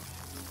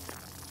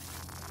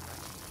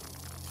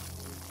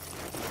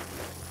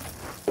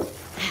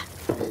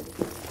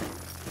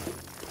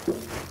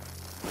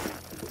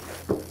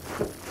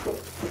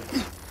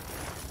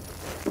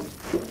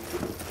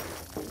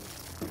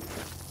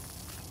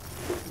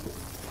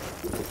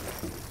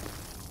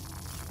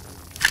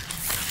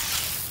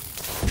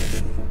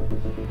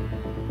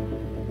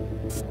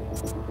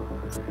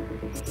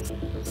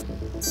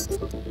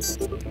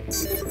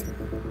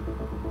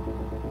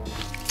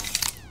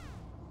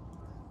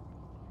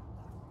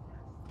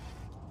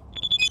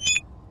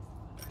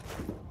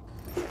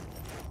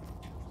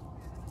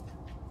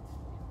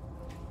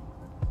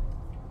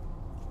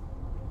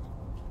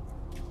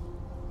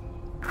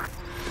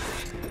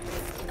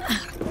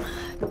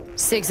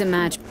 Six a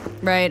match.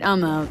 Right,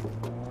 I'm out.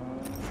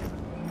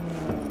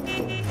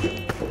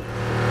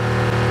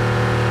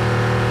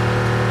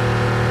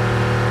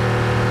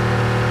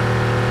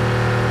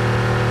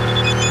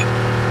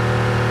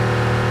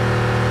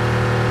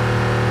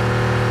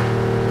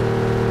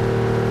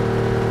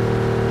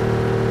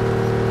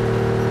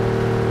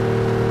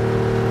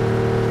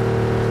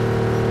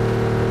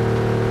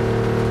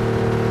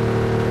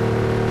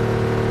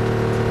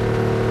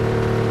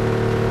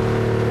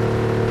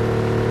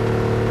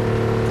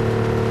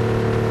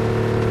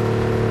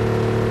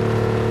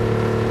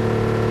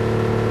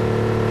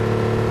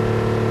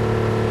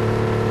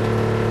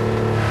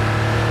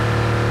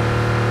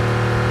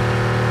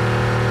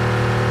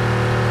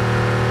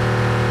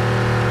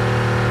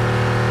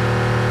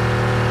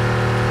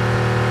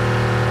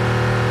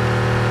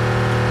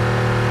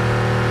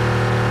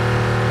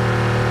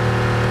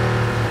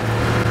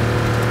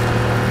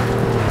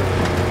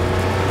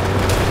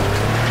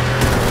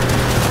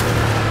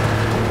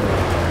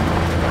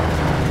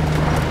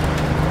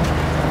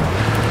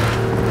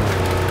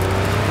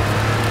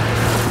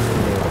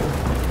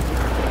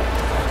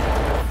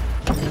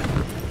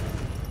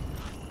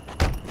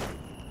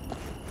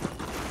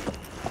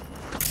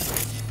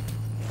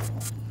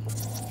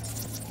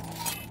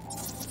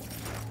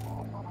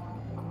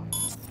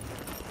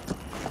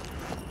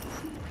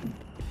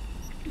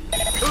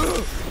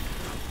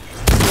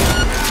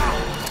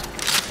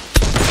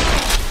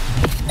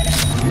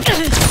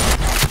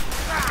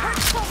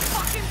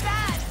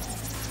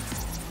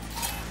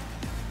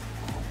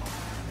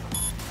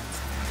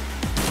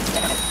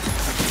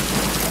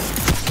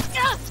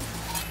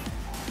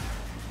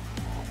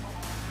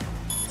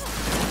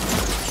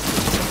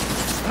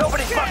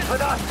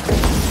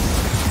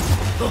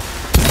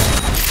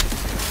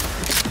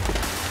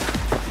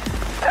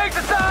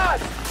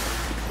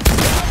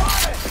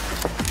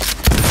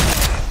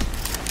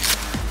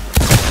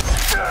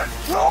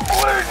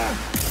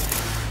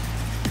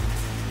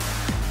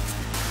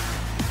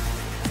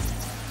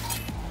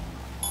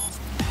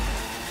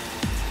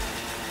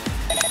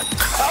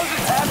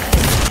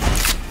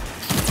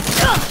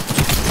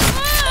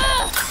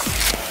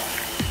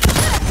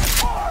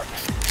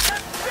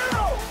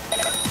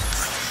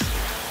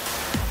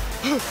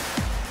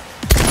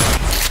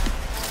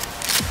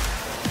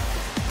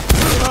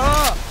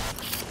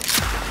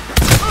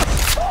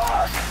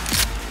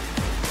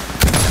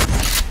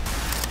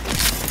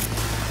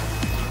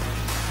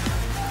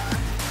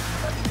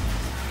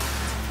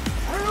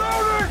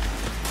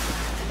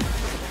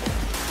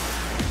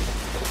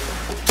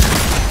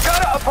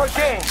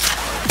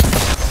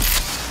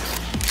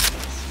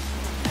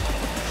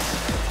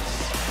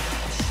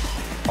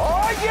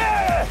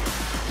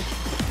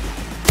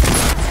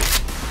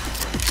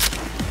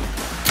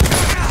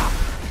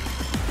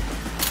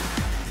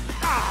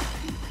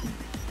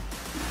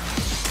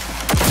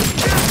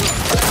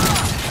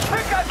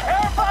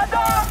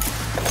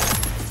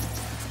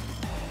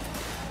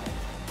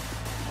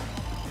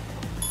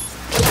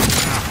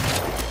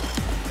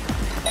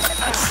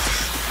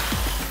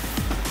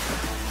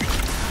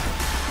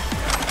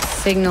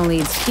 Signal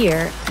leads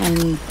here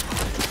and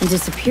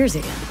disappears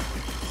again.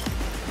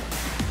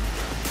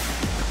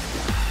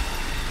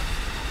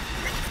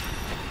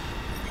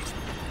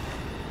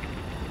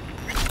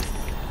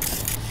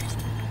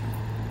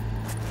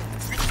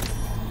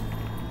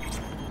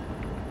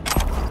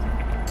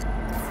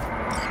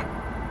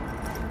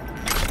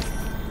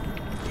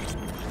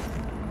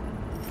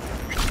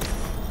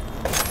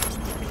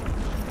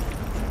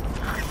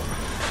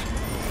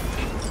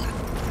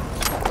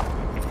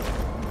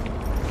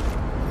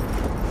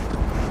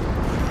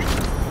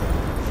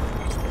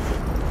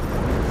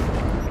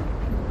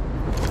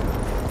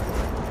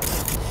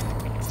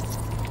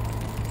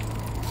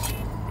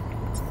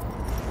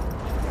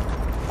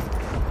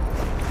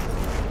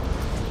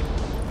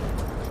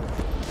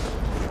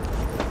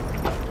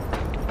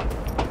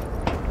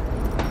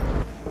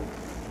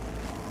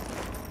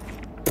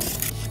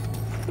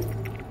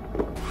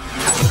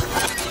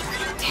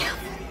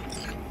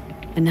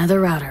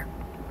 Another router.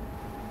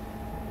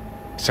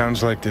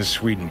 Sounds like this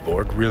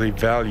Swedenborg really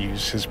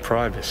values his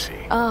privacy.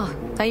 Oh,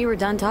 thought you were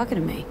done talking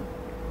to me.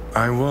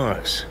 I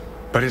was,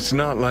 but it's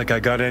not like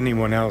I got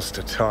anyone else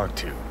to talk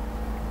to.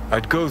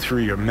 I'd go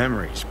through your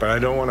memories, but I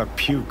don't want to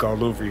puke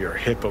all over your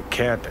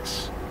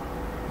hippocampus.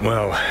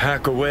 Well,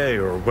 hack away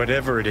or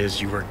whatever it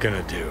is you were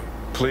gonna do.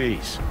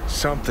 Please,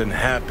 something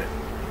happened.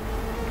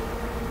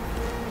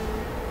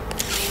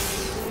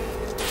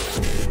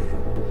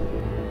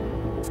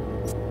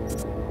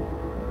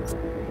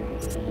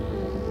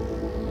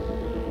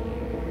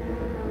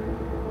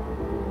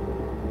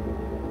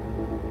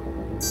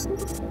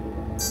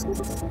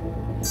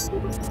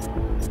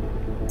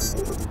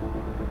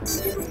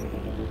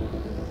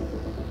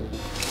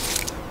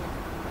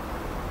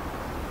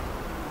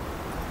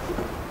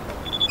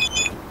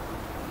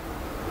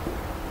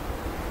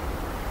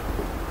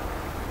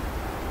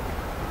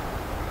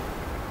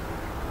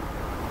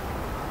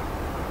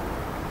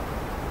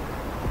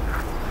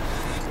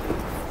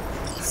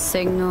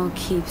 Signal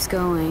keeps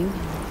going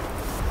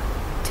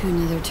to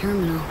another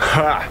terminal.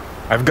 Ha!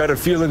 I've got a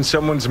feeling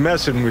someone's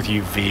messing with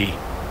you, V.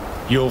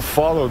 You'll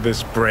follow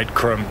this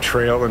breadcrumb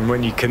trail, and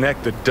when you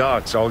connect the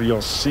dots, all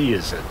you'll see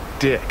is a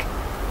dick.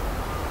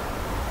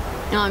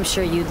 Oh, I'm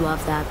sure you'd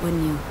love that,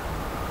 wouldn't you?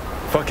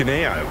 Fucking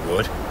A, I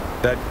would.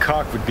 That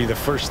cock would be the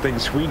first thing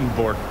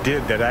Swedenborg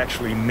did that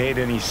actually made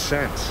any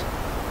sense.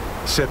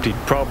 Except he'd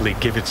probably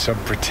give it some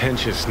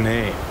pretentious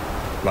name,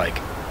 like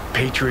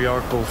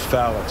patriarchal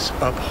phallus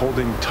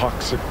upholding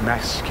toxic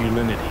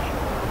masculinity.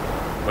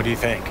 What do you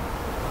think?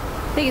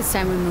 I think it's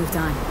time we moved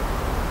on.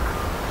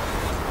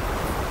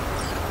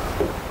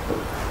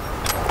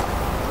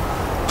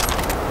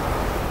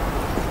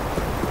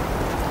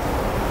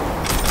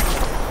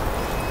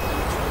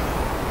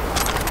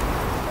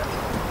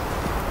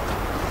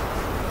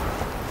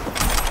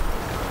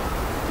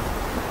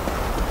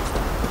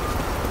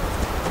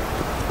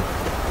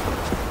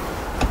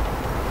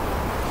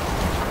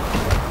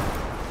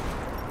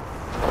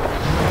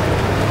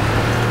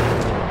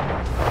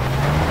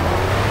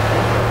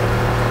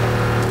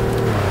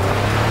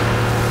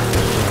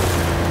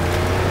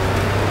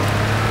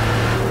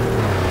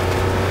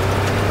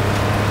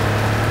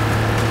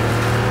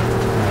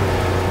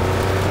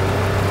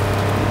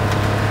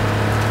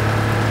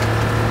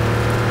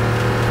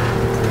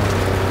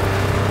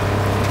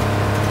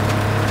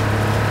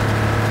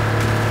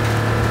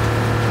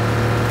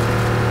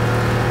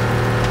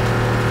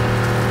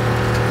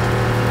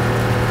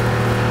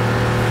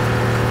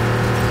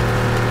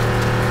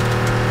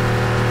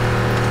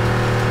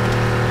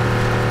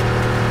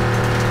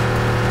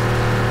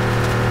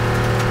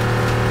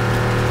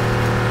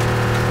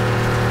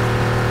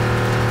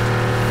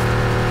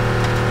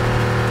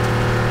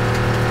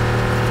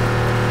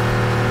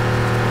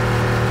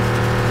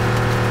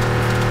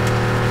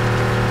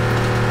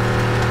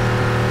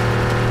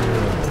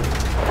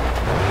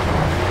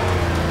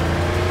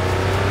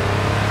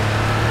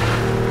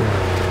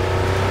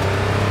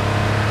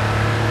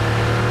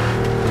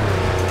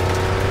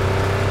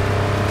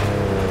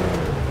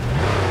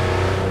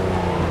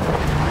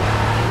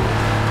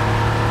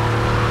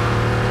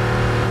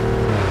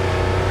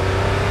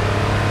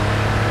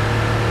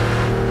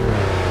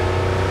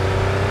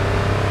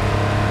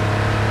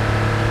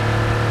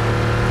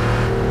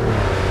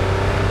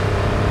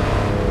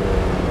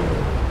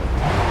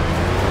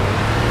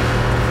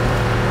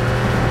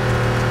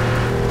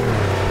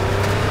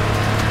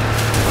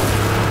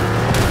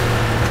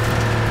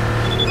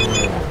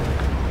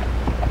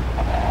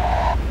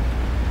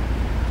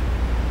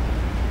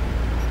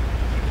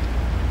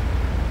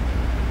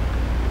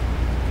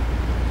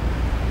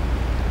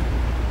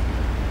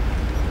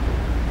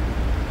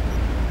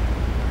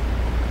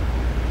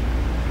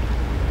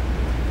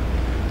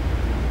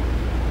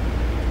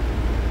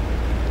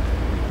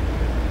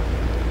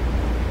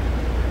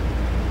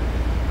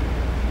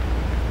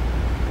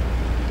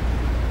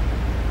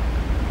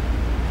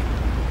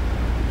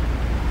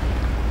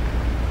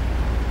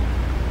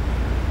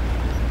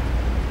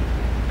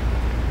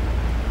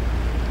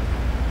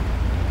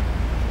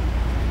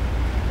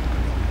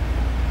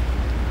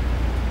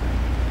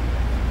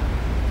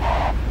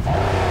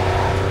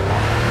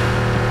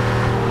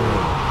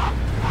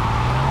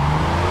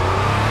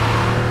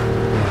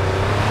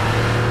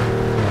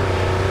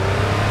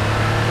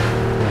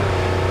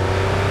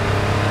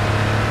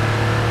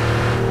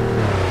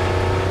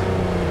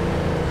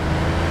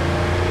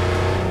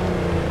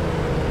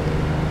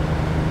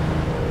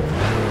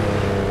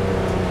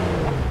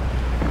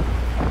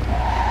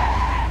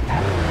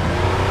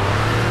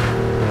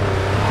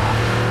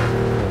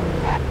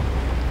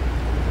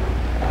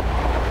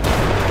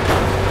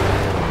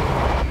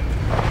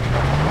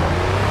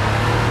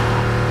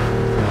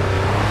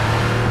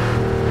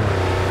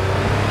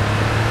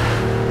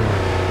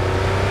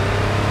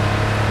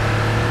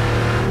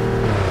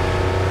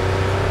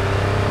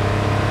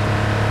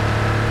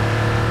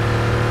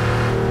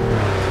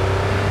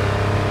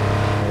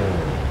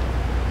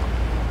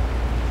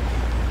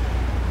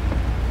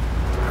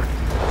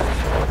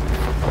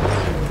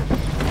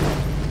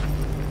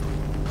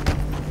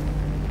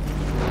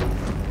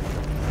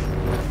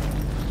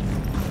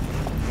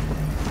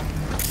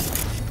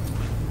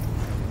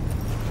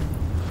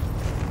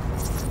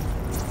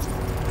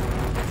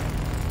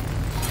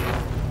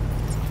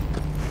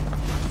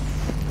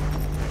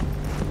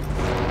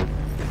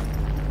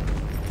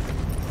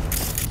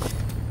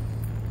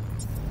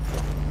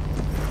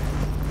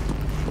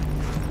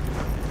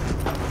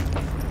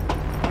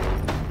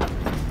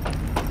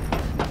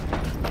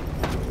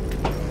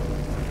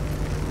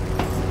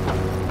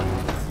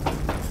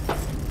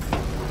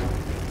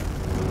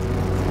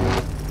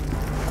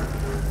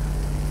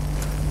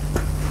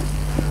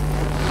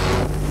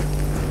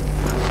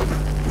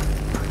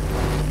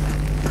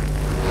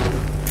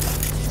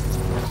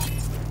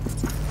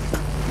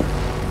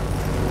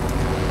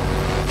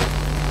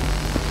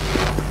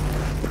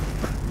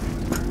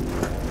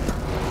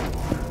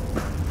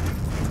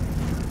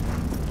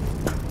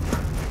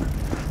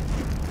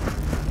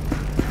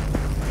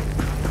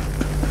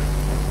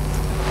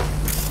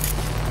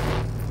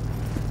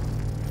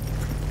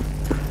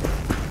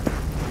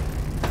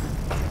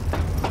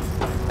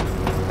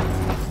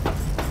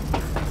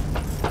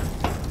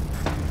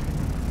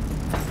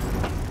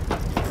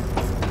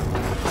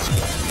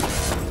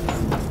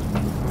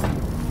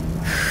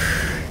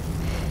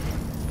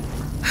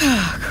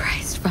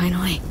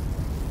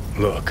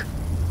 Look,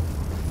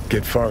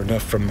 get far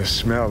enough from the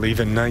smell,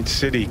 even Night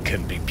City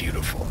can be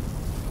beautiful.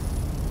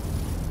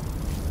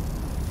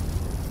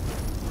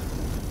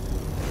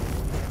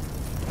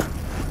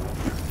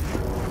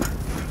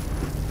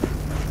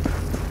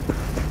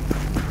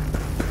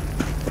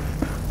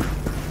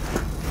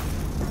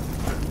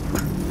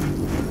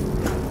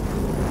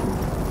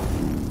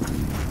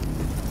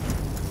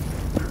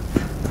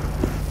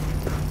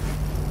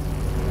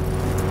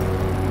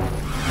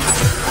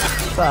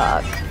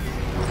 Fuck.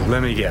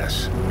 Let me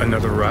guess.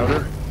 Another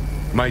router?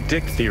 My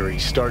dick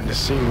theory's starting to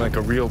seem like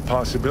a real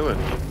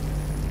possibility.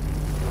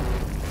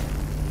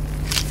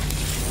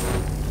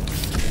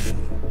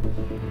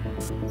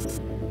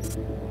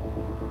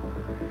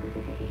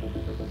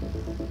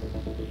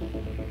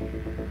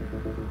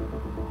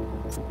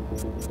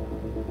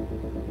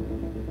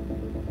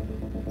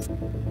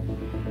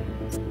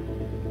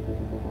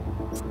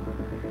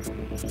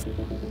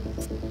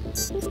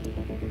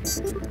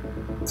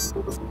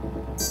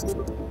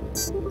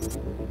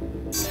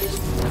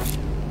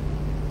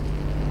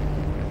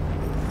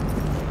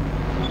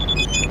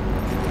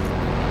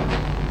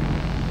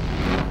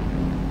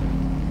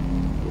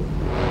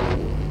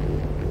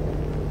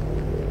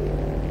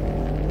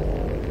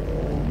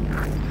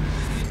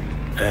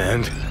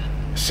 And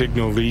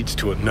signal leads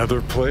to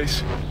another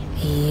place?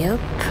 Yep.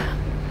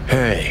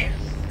 Hey,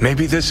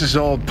 maybe this is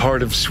all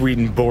part of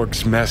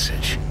Swedenborg's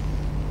message.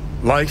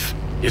 Life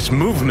is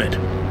movement.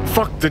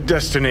 Fuck the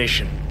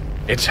destination.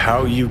 It's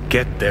how you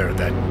get there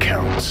that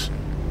counts.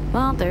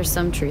 Well, there's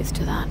some truth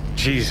to that.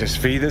 Jesus,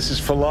 V, this is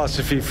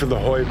philosophy for the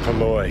hoi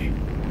polloi.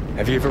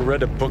 Have you ever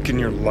read a book in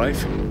your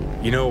life?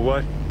 You know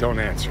what? Don't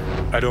answer.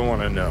 I don't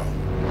want to know.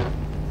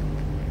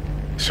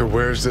 So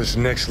where's this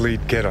next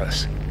lead get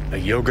us? A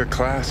yoga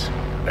class?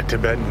 A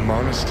Tibetan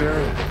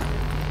monastery?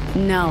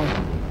 No.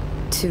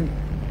 To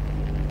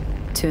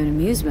an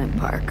amusement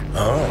park.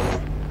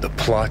 Oh, the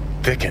plot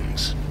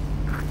thickens.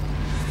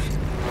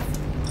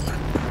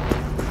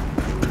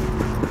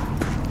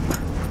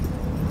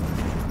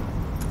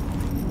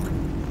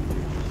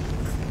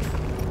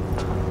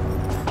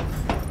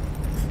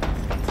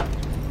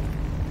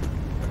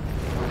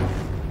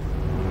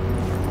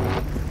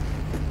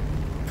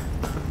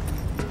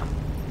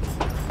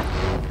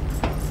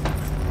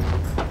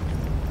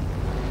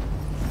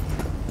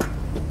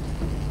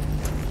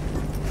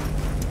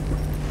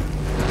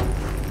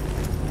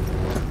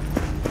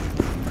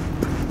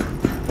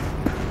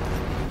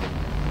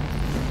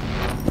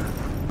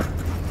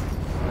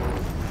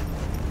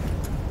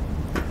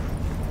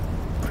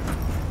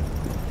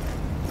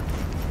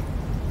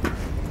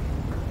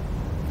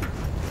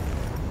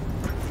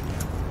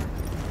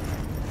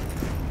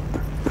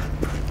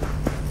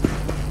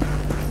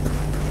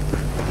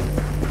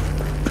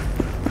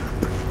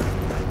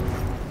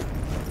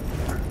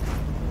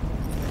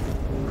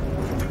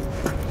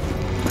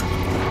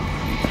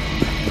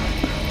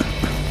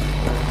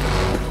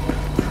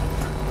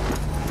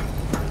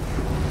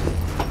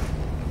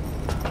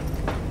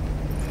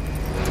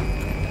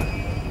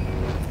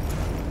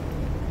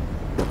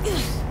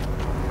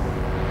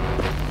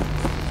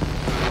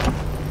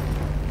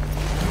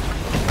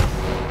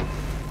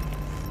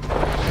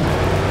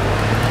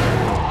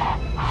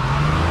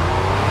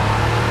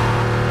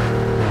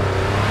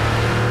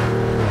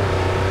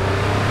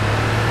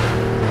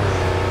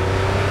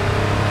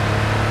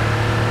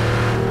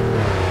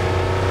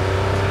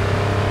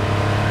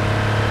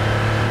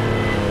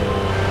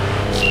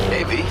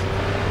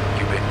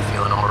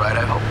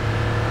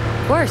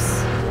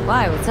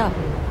 Why? What's up?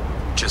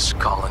 Just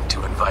calling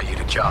to invite you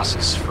to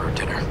Joss's for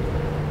dinner.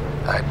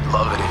 I'd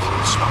love it if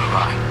you'd swing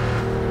by.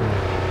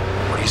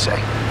 What do you say?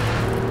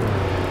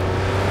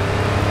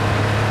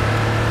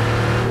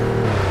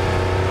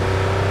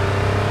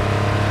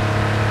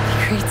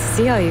 Great to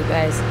see all you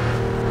guys.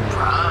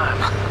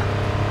 Prime.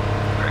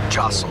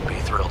 Joss will be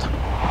thrilled.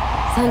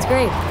 Sounds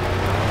great.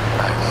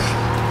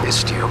 I've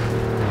missed you,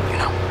 you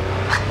know.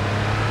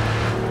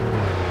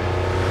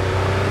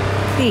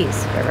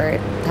 Please, River.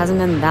 It hasn't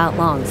been that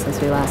long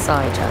since we last saw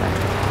each other.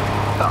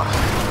 Oh,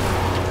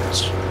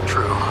 it's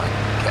true, I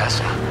guess.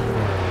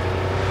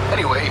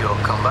 Anyway, you'll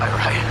come by,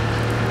 right?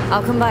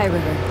 I'll come by,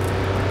 River.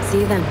 See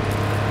you then.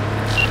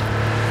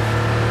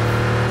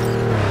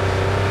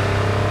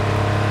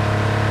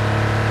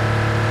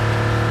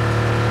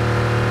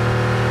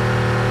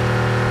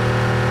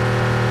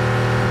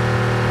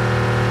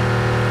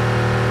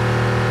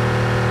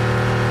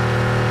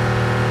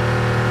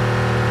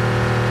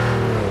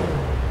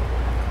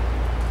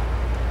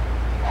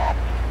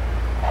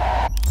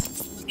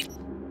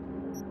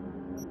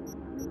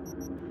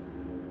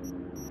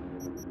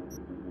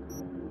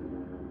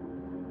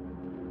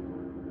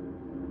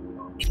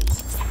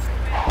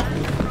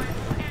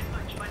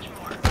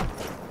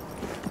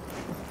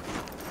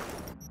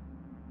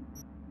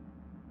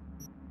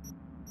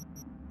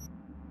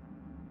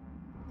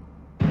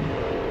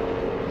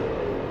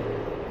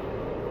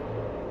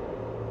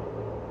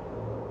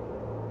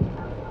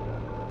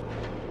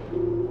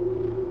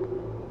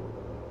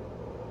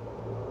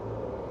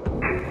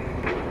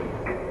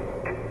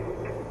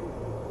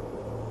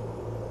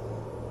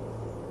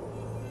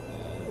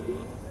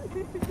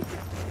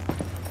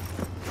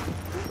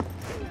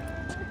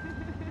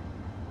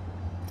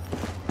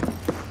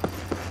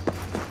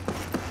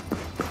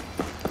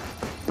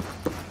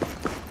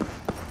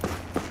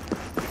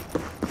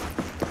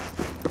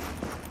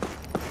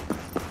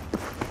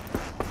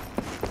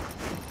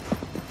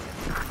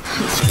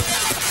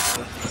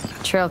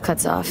 Trail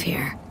cuts off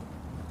here.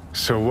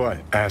 So what?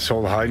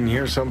 Asshole hiding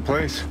here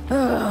someplace?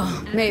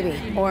 Oh,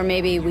 maybe. Or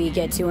maybe we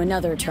get to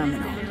another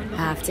terminal.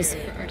 Have to see.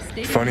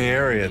 Funny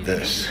area,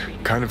 this.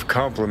 Kind of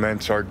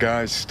complements our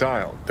guy's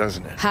style,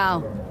 doesn't it?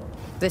 How?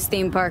 This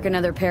theme park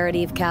another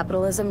parody of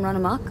capitalism run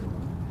amok?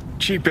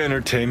 Cheap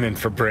entertainment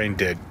for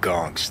brain-dead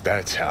gonks,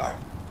 that's how.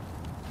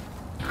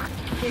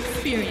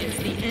 Experience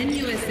the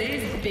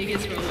NUSA's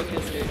biggest roller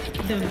coaster,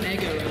 the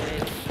Mega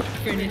Ride.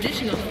 For an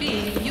additional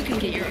fee, you can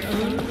get your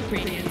own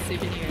Braindance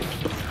souvenir.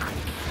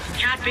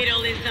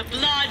 Capital is the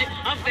blood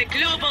of the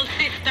global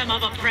system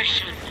of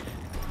oppression.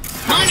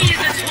 Money is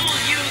a tool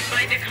used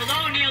by the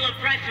colonial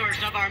oppressors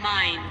of our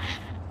minds.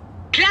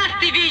 Class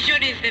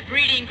division is the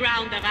breeding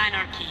ground of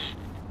anarchy.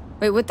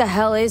 Wait, what the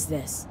hell is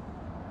this?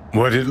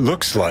 What it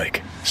looks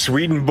like.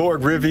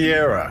 Swedenborg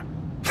Riviera.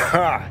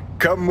 Ha!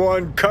 Come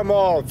one, come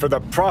all for the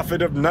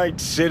profit of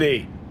Night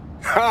City.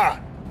 Ha!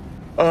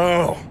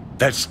 Oh,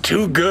 that's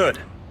too good.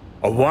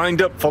 A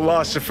wind-up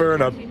philosopher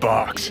in a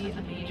box.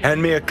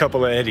 Hand me a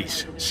couple of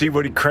eddies. See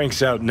what he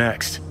cranks out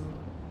next.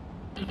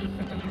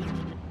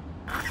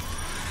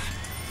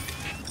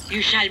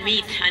 You shall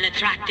meet an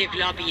attractive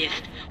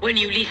lobbyist when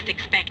you least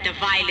expect a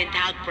violent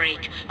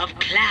outbreak of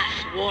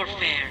class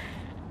warfare.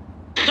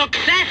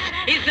 Success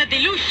is the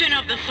delusion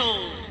of the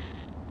soul.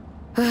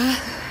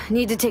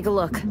 Need to take a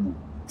look.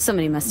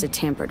 Somebody must have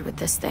tampered with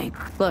this thing.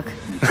 Look,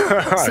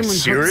 someone hooked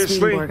Seriously?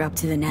 Swedenborg up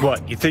to the net.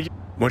 What, you think?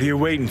 What are you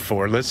waiting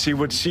for? Let's see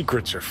what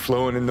secrets are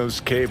flowing in those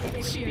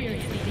cables.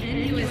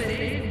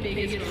 NUSA's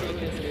biggest roller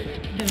coaster,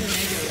 the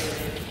Mega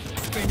Ride.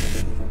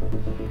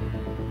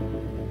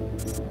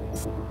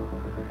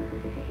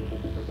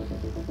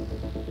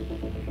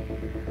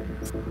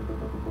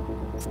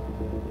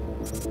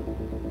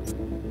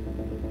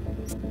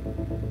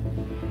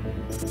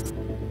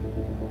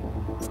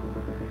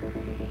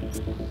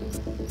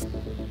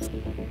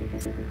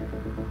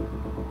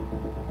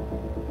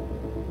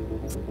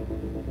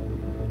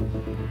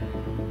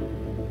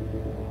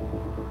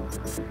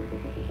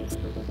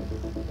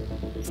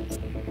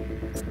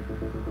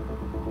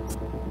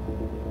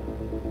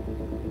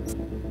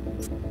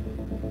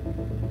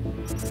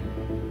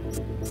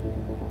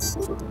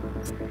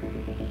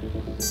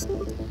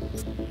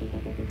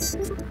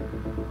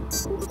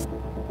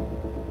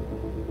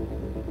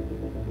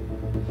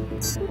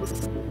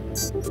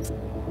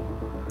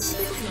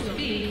 Additional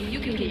fee, you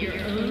can get your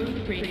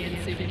own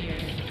Braindance souvenir.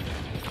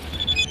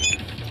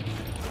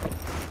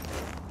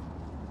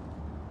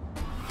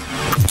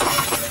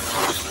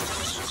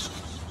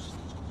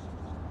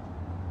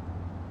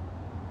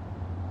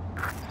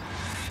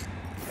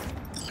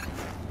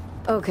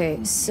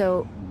 Okay,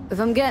 so if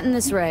I'm getting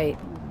this right,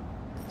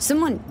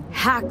 someone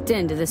hacked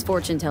into this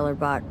fortune teller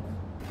bot,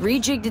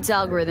 rejigged its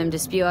algorithm to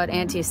spew out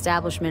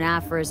anti-establishment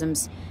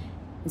aphorisms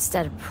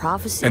instead of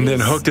prophecies. And then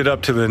hooked it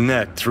up to the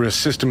net through a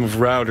system of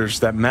routers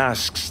that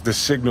masks the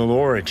signal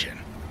origin.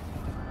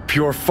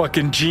 Pure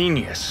fucking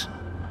genius.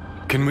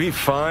 Can we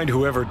find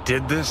whoever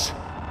did this?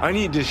 I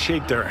need to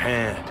shake their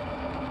hand.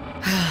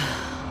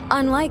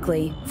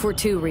 Unlikely for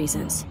two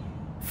reasons.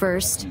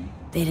 First,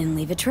 they didn't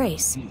leave a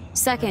trace.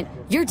 Second,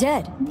 you're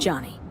dead,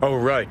 Johnny. Oh,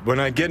 right. When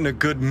I get in a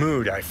good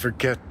mood, I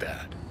forget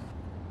that.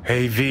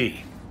 Hey,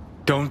 V.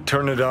 Don't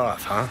turn it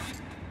off, huh?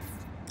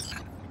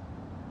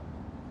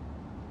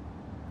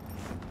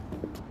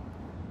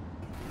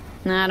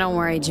 Nah, don't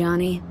worry,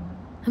 Johnny.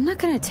 I'm not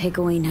gonna take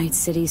away Night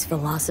City's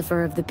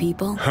philosopher of the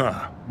people.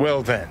 Huh.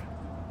 Well then.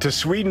 To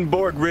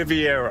Swedenborg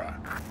Riviera.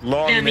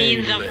 Long The may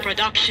means you of live.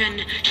 production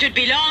should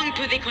belong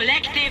to the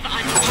collective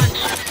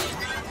unconscious.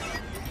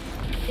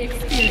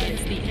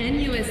 Experience the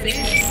NUSA's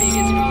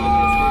biggest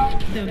roller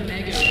coaster, the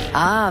Mega Ride.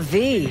 Ah,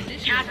 V.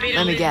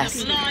 Let me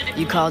guess.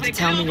 You called to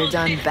tell me you're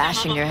done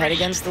bashing your head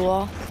against the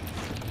wall?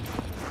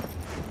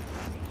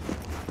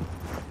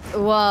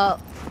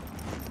 Well,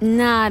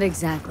 not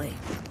exactly.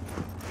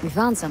 We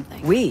found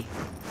something. We?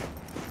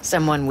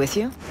 Someone with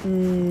you?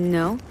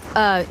 No.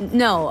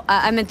 No,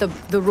 I meant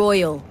the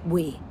royal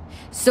we.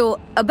 So,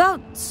 about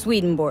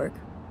Swedenborg.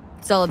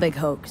 It's all a big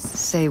hoax.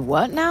 Say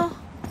what now?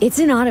 It's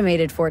an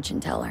automated fortune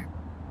teller.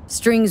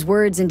 Strings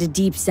words into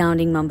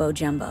deep-sounding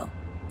mumbo-jumbo.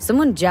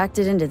 Someone jacked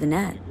it into the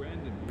net.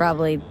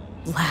 Probably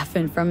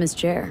laughing from his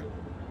chair.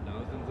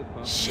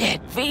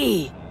 Shit,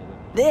 V!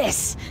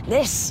 This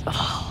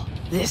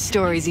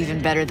story's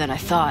even better than I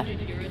thought.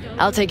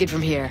 I'll take it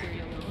from here.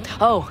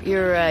 Oh,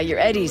 your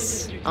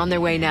Eddies on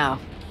their way now.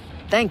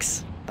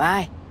 Thanks.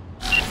 Bye.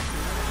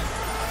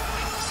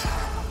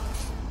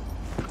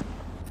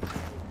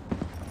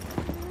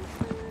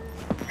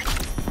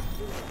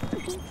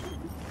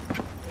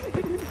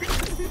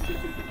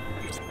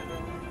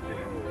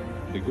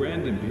 The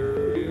Grand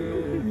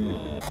Imperial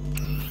Mall.